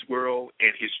God of this world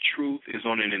and his truth is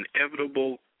on an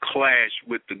inevitable clash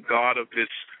with the God of this.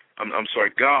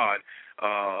 God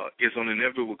is on an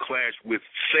inevitable clash with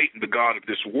Satan, the God of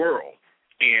this world,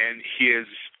 and his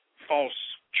false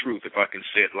truth, if I can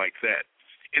say it like that.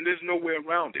 And there's no way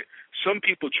around it. Some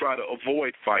people try to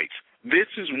avoid fights. This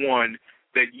is one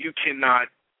that you cannot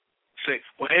say,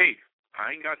 well, hey,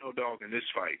 I ain't got no dog in this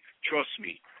fight. Trust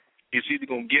me. It's either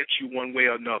going to get you one way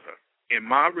or another. And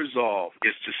my resolve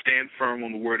is to stand firm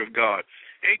on the word of God.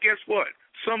 And guess what?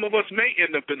 Some of us may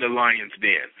end up in the lion's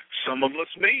den. Some of us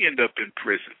may end up in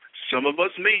prison. Some of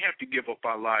us may have to give up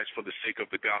our lives for the sake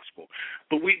of the gospel.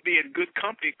 But we'd be in good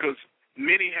company because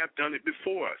many have done it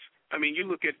before us. I mean, you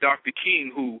look at Dr.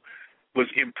 King, who was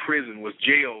in prison, was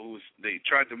jailed. They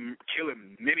tried to kill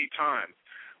him many times.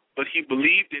 But he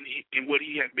believed in what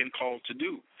he had been called to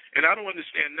do. And I don't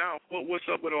understand now what's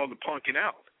up with all the punking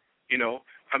out. You know,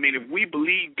 I mean, if we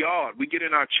believe God, we get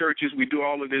in our churches, we do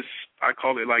all of this. I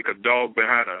call it like a dog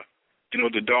behind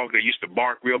the dog that used to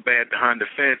bark real bad behind the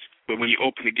fence, but when you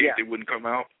open the gate, they wouldn't come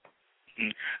out.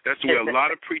 That's the way a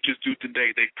lot of preachers do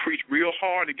today. They preach real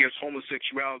hard against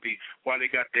homosexuality while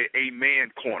they got their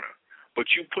amen corner.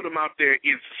 But you put them out there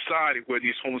in society where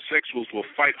these homosexuals will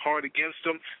fight hard against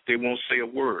them, they won't say a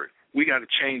word. We got to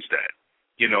change that.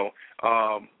 You know,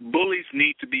 bullies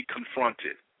need to be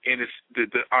confronted. And it's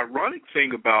the ironic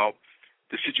thing about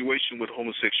the situation with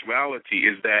homosexuality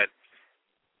is that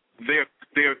they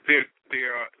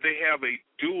have a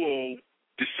dual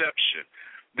deception.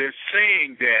 They're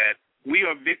saying that we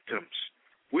are victims.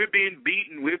 We're being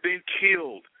beaten. We're being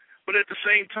killed. But at the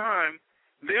same time,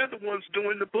 they're the ones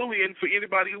doing the bullying for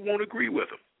anybody who won't agree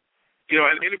with them. You know,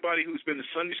 and anybody who's been to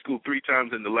Sunday school 3 times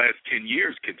in the last 10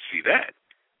 years can see that,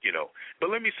 you know.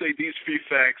 But let me say these few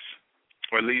facts,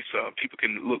 or at least people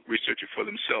can research it for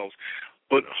themselves.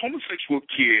 But homosexual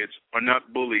kids are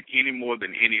not bullied any more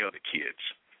than any other kids.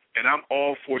 And I'm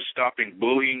all for stopping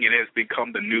bullying. It has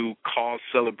become the new cause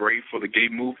celebrate for the gay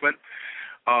movement.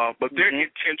 But their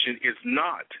intention is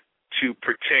not to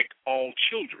protect all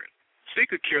children. They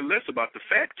could care less about the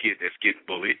fat kid that's getting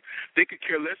bullied. They could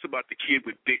care less about the kid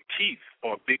with big teeth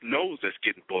or big nose that's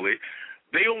getting bullied.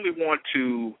 They only want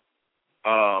to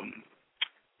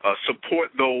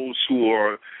support those who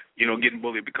are, you know, getting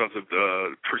bullied because of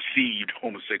the perceived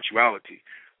homosexuality.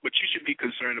 But you should be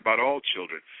concerned about all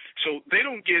children. So they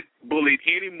don't get bullied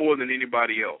any more than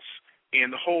anybody else.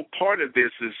 And the whole part of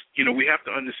this is, you know, we have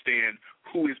to understand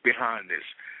who is behind this.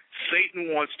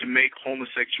 Satan wants to make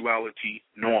homosexuality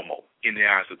normal in the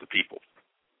eyes of the people.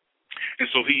 And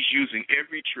so he's using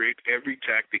every trick, every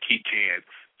tactic he can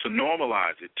to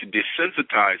normalize it, to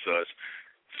desensitize us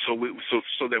so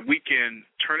that we can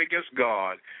turn against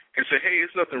God and say, hey,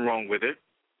 there's nothing wrong with it,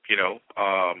 you know,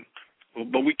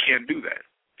 but we can't do that.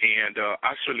 And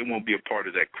I certainly won't be a part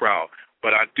of that crowd.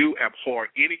 But I do abhor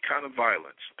any kind of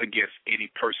violence against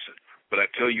any person. But I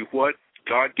tell you what,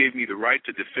 God gave me the right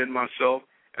to defend myself,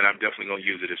 and I'm definitely going to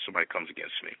use it if somebody comes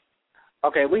against me.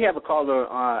 Okay, we have a caller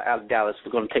out of Dallas.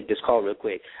 We're going to take this call real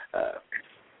quick.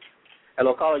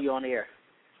 Hello, caller, you on the air?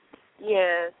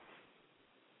 Yes.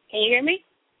 Can you hear me?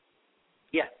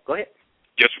 Yeah, go ahead.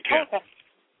 Yes, we can.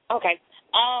 Okay.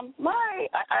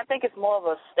 I think it's more of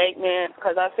a statement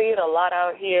because I see it a lot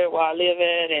out here where I live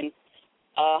at, and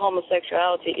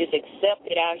homosexuality is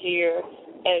accepted out here,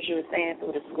 as you were saying,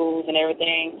 through the schools and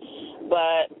everything.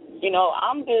 But, you know,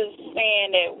 I'm just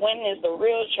saying that when is the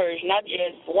real church, not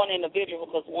just one individual,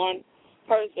 because one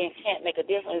person can't make a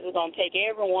difference. It's going to take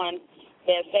everyone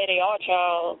that say they are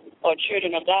child or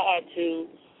children of God to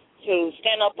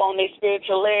stand up on their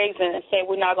spiritual legs and say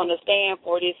we're not going to stand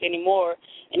for this anymore,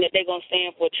 and that they're going to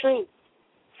stand for truth.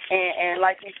 And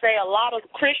like you say, a lot of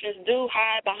Christians do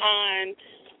hide behind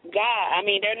God. I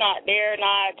mean, they're not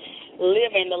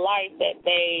living the life that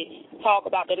they talk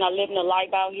about. They're not living the life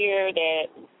out here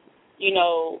that, you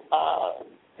know,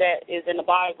 that is in the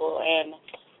Bible. And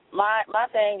my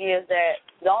thing is that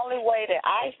the only way that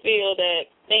I feel that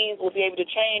things will be able to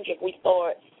change if we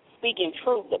start speaking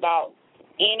truth about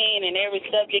any and every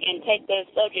subject and take that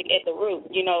subject at the root.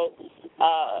 You know,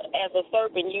 as a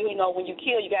serpent, you know, when you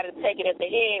kill, you got to take it at the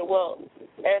head. Well,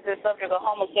 as the subject of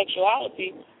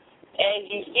homosexuality, as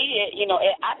you see it, you know,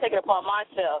 I take it upon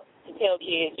myself to tell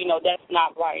kids, you know, that's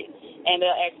not right. And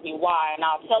they'll ask me why, and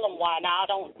I'll tell them why. Now, I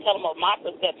don't tell them of my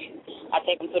perception. I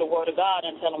take them to the Word of God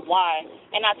and tell them why.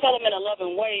 And I tell them in a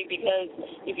loving way, because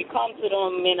if you come to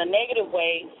them in a negative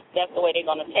way, that's the way they're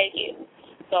going to take it.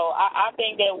 So I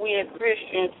think that we as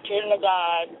Christians, children of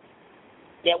God,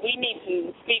 that we need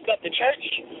to speak up. The church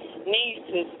needs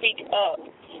to speak up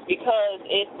because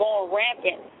it's going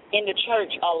rampant in the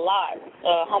church a lot,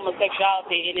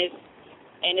 homosexuality,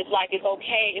 and it's like it's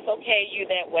okay you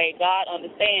that way. God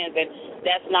understands, and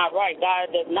that's not right.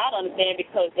 God does not understand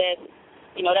because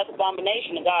that's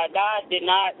abomination to God. God did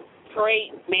not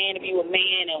create man to be with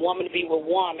man and woman to be with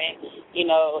woman. You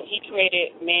know, he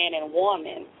created man and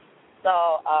woman.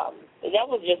 So that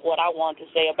was just what I wanted to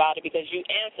say about it, because you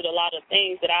answered a lot of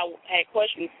things that I had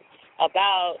questions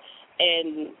about,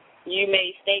 and you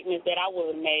made statements that I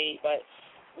would have made, but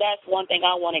that's one thing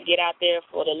I want to get out there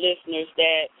for the listeners,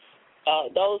 that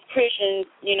those Christians,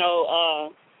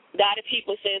 dotted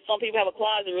people said some people have a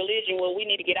closet religion. Well, we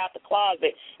need to get out the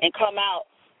closet and come out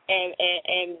and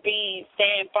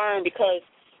stand firm, because,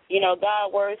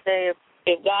 God's word says,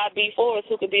 if God be for us,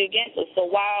 who could be against us? So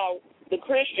why are the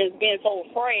Christians being so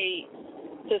afraid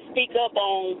to speak up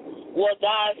on what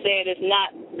God said is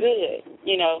not good,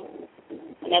 And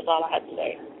that's all I have to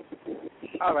say.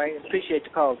 All right. Appreciate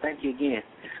the call. Thank you again.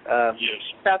 Yes.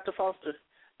 Dr. Foster,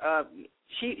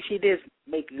 she did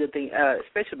make a good thing,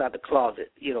 especially about the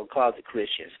closet, closet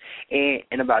Christians,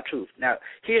 and about truth. Now,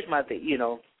 here's my thing,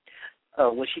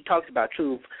 when she talks about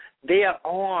truth, they are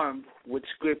armed with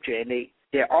Scripture, and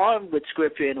they're armed with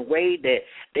Scripture in a way that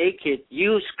they could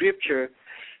use Scripture,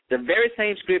 the very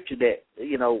same Scripture that,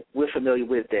 we're familiar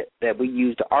with, that we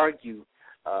use to argue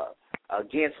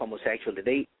against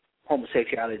homosexuality.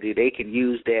 They can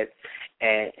use that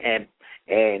and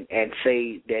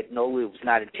say that no, it was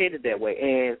not intended that way,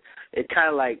 and it kind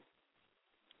of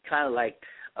like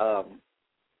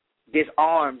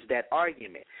disarms that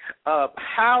argument.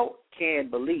 How can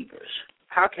believers,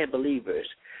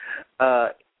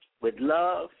 with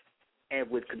love and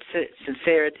with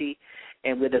sincerity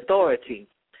and with authority,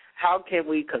 how can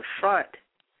we confront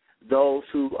those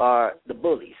who are the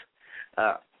bullies?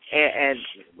 And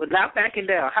without backing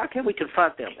down, how can we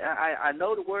confront them? I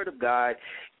know the Word of God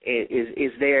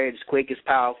is there, it's quick, it's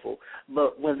powerful,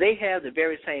 but when they have the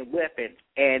very same weapon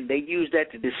and they use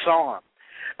that to disarm,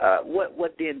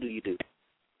 what then do you do?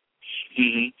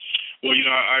 Mm-hmm. Well,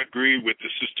 I agree with the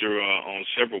sister on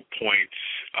several points.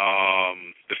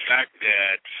 The fact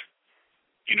that,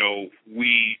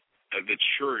 the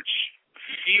church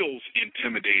feels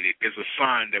intimidated is a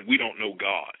sign that we don't know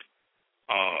God.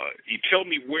 You tell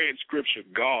me where in Scripture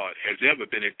God has ever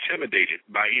been intimidated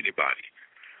by anybody.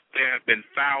 There have been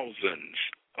thousands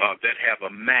that have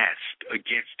amassed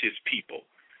against his people.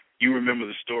 You remember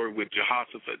the story with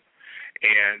Jehoshaphat,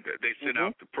 and they sent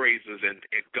out the praises, and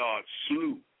God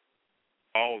slew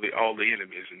all the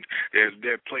enemies. And there's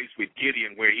their place with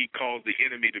Gideon where he caused the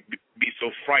enemy to be so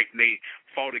frightened they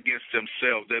fought against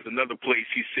themselves. There's another place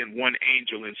he sent one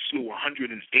angel and slew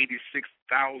 186,000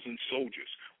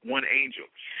 soldiers. One angel.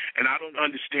 And I don't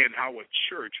understand how a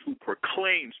church who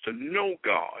proclaims to know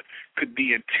God could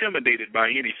be intimidated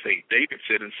by anything. David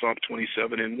said in Psalm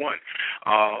 27:1,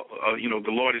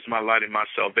 the Lord is my light and my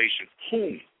salvation.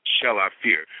 Whom shall I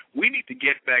fear? We need to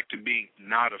get back to being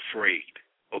not afraid.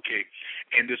 Okay?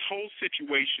 And this whole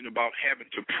situation about having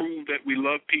to prove that we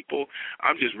love people,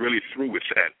 I'm just really through with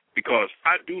that, because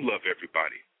I do love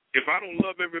everybody. If I don't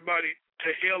love everybody,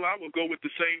 to hell, I will go with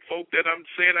the same folk that I'm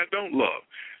saying I don't love.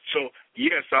 So,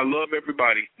 yes, I love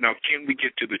everybody. Now, can we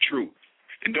get to the truth?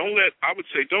 And don't let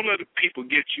people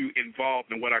get you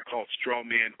involved in what I call straw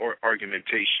man or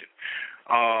argumentation,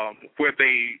 where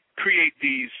they create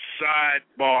these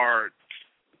sidebar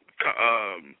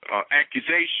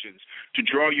accusations to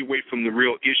draw you away from the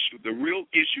real issue. The real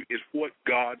issue is what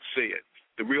God said.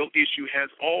 The real issue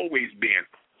has always been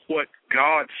what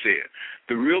God said.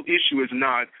 The real issue is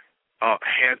not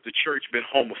has the church been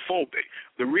homophobic.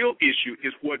 The real issue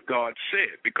is what God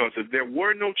said, because if there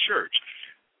were no church,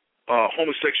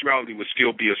 homosexuality would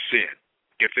still be a sin.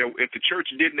 If the church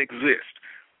didn't exist,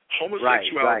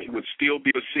 homosexuality would still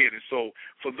be a sin. And so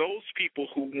for those people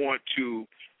who want to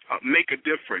make a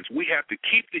difference, we have to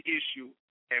keep the issue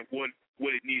at what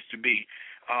it needs to be,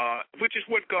 which is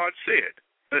what God said.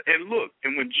 And look,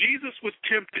 and when Jesus was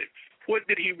tempted, what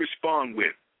did he respond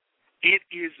with? It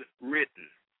is written.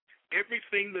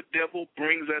 Everything the devil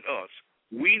brings at us,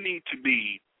 we need to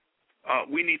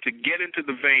get into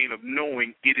the vein of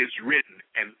knowing it is written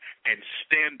and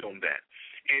stand on that.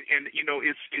 And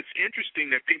it's interesting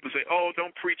that people say, "Oh,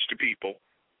 don't preach to people."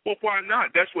 Well, why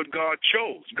not? That's what God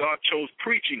chose. God chose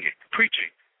preaching,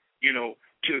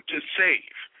 to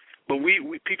save. But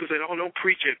we people say, "Oh, don't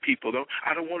preach at people.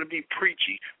 I don't want to be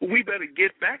preachy." Well, we better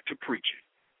get back to preaching.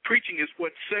 Preaching is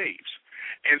what saves.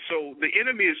 And so the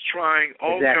enemy is trying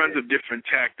all kinds of different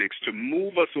tactics to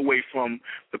move us away from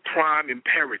the prime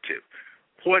imperative,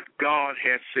 what God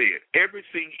has said.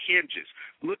 Everything hinges.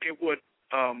 Look at what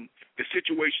the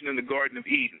situation in the Garden of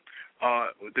Eden.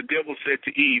 The devil said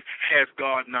to Eve, "Has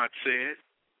God not said?"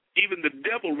 Even the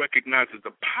devil recognizes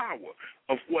the power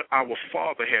of what our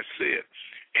Father has said.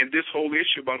 And this whole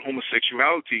issue about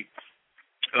homosexuality,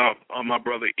 my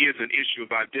brother, is an issue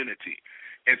of identity.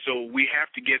 And so we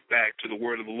have to get back to the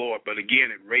word of the Lord. But again,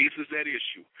 it raises that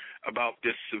issue about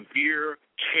this severe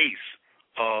case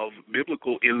of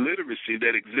biblical illiteracy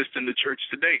that exists in the church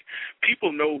today.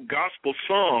 People know gospel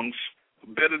songs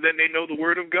better than they know the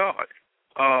Word of God.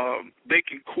 They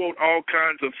can quote all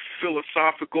kinds of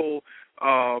philosophical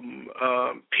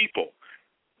people,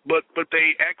 but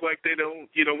they act like they don't,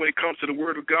 when it comes to the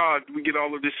Word of God, we get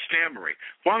all of this stammering.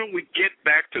 Why don't we get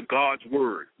back to God's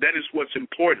Word? That is what's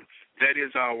important. That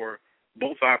is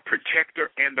both our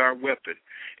protector and our weapon.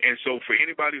 And so for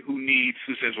anybody who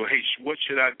says, well, hey, what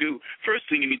should I do? First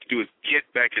thing you need to do is get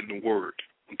back in the Word,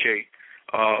 okay,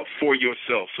 for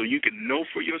yourself, so you can know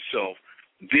for yourself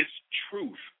this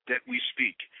truth that we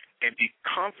speak and be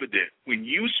confident when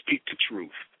you speak the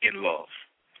truth in love.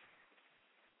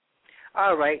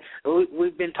 All right.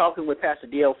 We've been talking with Pastor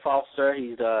D.L. Foster.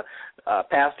 He's a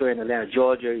pastor in Atlanta,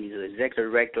 Georgia. He's the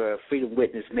executive director of Freedom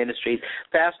Witness Ministries.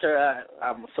 Pastor,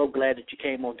 I'm so glad that you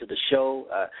came onto the show.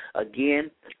 Again,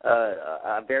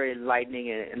 a very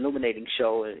enlightening and illuminating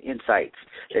show and insights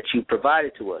that you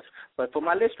provided to us. But for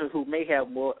my listeners who may have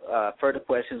more further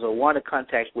questions or want to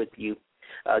contact with you,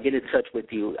 get in touch with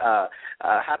you, how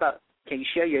about, can you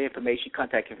share your information,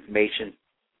 contact information?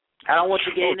 I don't want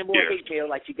you to get any more hate mail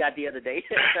like you got the other day.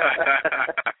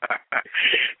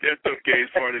 That's okay.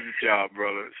 It's part of the job,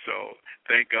 brother. So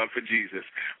thank God for Jesus.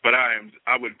 But I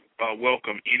would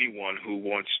welcome anyone who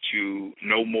wants to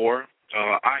know more.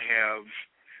 I have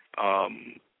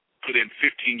put in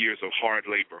 15 years of hard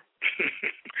labor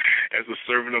as a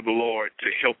servant of the Lord to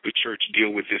help the church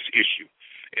deal with this issue.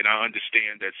 And I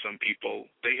understand that some people,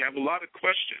 they have a lot of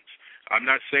questions. I'm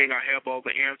not saying I have all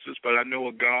the answers, but I know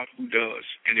a God who does.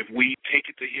 And if we take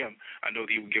it to him, I know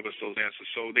that he will give us those answers.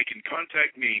 So they can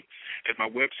contact me at my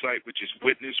website, which is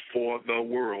Witness for the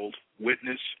World,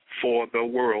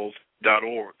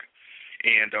 witnessfortheworld.org.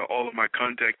 And all of my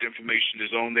contact information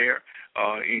is on there,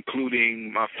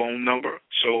 including my phone number.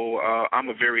 So I'm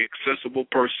a very accessible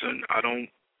person. I don't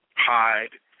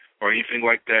hide or anything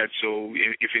like that. So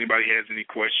if anybody has any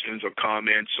questions or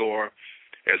comments, or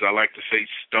as I like to say,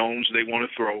 stones they want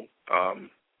to throw,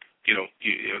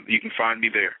 you can find me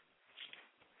there.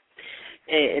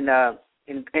 And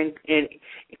in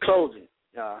closing,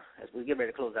 as we get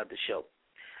ready to close out the show,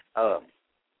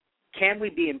 can we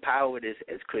be empowered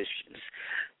as Christians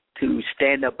to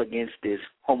stand up against this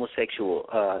homosexual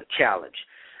challenge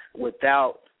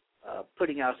without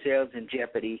putting ourselves in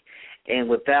jeopardy and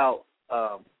without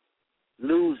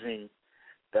losing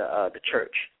the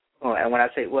church? And when I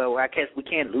say, well, I guess we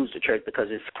can't lose the church because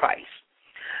it's Christ,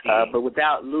 but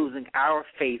without losing our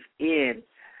faith in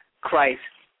Christ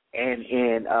and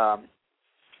in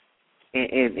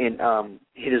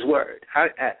His Word.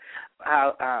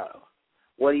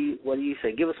 What do you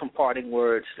say? Give us some parting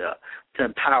words to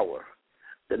empower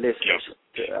the listeners.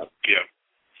 Yeah,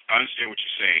 I understand what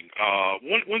you're saying.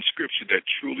 One scripture that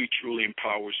truly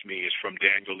empowers me is from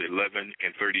Daniel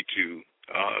 11:32,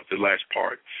 the last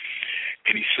part.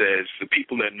 And he says, the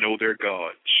people that know their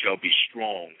God shall be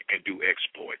strong and do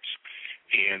exploits.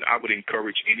 And I would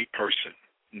encourage any person,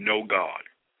 know God,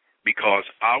 because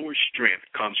our strength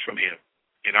comes from him.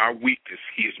 In our weakness,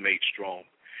 he is made strong.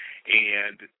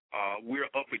 And we're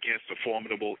up against a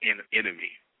formidable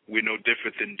enemy. We're no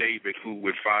different than David, who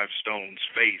with 5 stones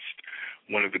faced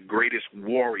one of the greatest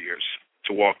warriors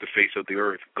to walk the face of the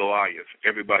earth, Goliath.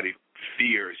 Everybody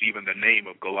fears even the name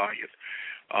of Goliath.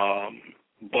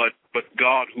 But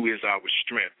God, who is our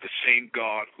strength, the same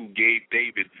God who gave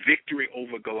David victory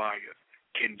over Goliath,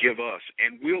 can give us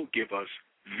and will give us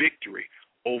victory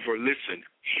over, listen,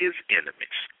 his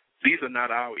enemies. These are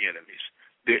not our enemies.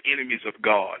 They're enemies of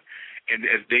God. And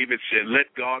as David said,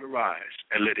 let God arise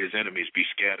and let his enemies be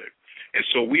scattered. And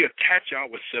so we attach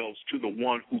ourselves to the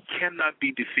one who cannot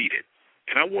be defeated.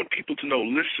 And I want people to know,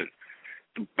 listen,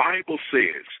 the Bible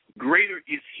says, greater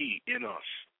is he in us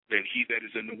than he that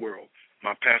is in the world.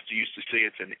 My pastor used to say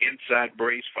it's an inside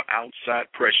brace for outside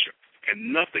pressure. And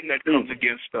nothing that comes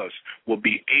against us will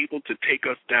be able to take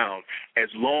us down as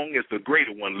long as the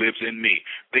greater one lives in me.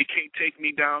 They can't take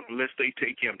me down unless they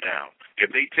take him down.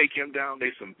 If they take him down,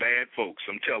 they're some bad folks,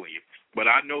 I'm telling you. But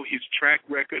I know his track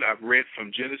record. I've read from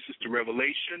Genesis to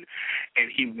Revelation, and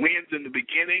he wins in the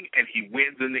beginning, and he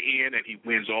wins in the end, and he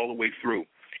wins all the way through.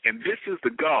 And this is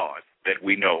the God that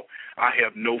we know. I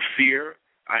have no fear.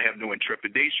 I have no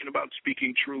intrepidation about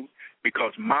speaking truth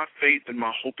because my faith and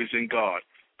my hope is in God.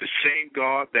 The same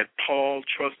God that Paul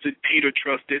trusted, Peter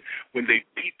trusted, when they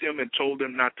beat them and told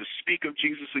them not to speak of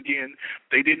Jesus again,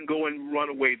 they didn't go and run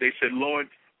away. They said, Lord,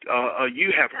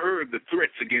 you have heard the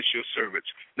threats against your servants.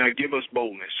 Now give us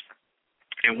boldness.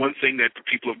 And one thing that the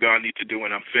people of God need to do,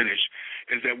 and I'm finished,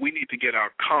 is that we need to get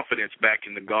our confidence back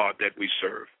in the God that we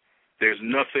serve. There's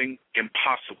nothing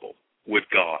impossible with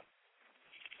God.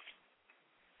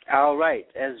 All right,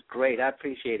 that's great. I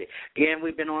appreciate it. Again,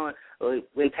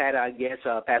 we've had our guest,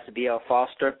 Pastor D.L.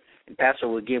 Foster. And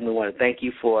Pastor, again, we want to thank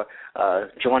you for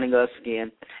joining us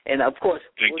again. And, of course,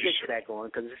 we'll get to that going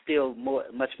because there's still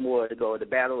much more to go. The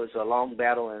battle is a long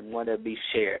battle and one that will be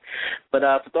shared. But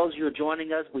for those of you who are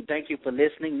joining us, we thank you for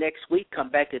listening. Next week, come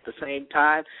back at the same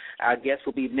time. Our guest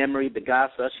will be Memory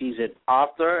Begasa. She's an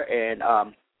author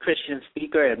and Christian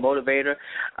speaker and motivator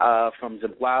from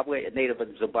Zimbabwe, a native of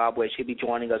Zimbabwe. She'll be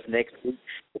joining us next week.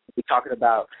 We'll be talking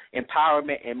about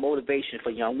empowerment and motivation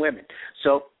for young women.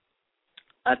 So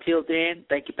until then,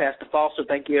 thank you, Pastor Foster.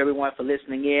 Thank you, everyone, for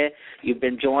listening in. You've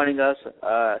been joining us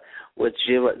with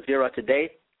Zero Today,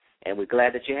 and we're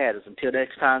glad that you had us. Until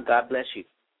next time, God bless you.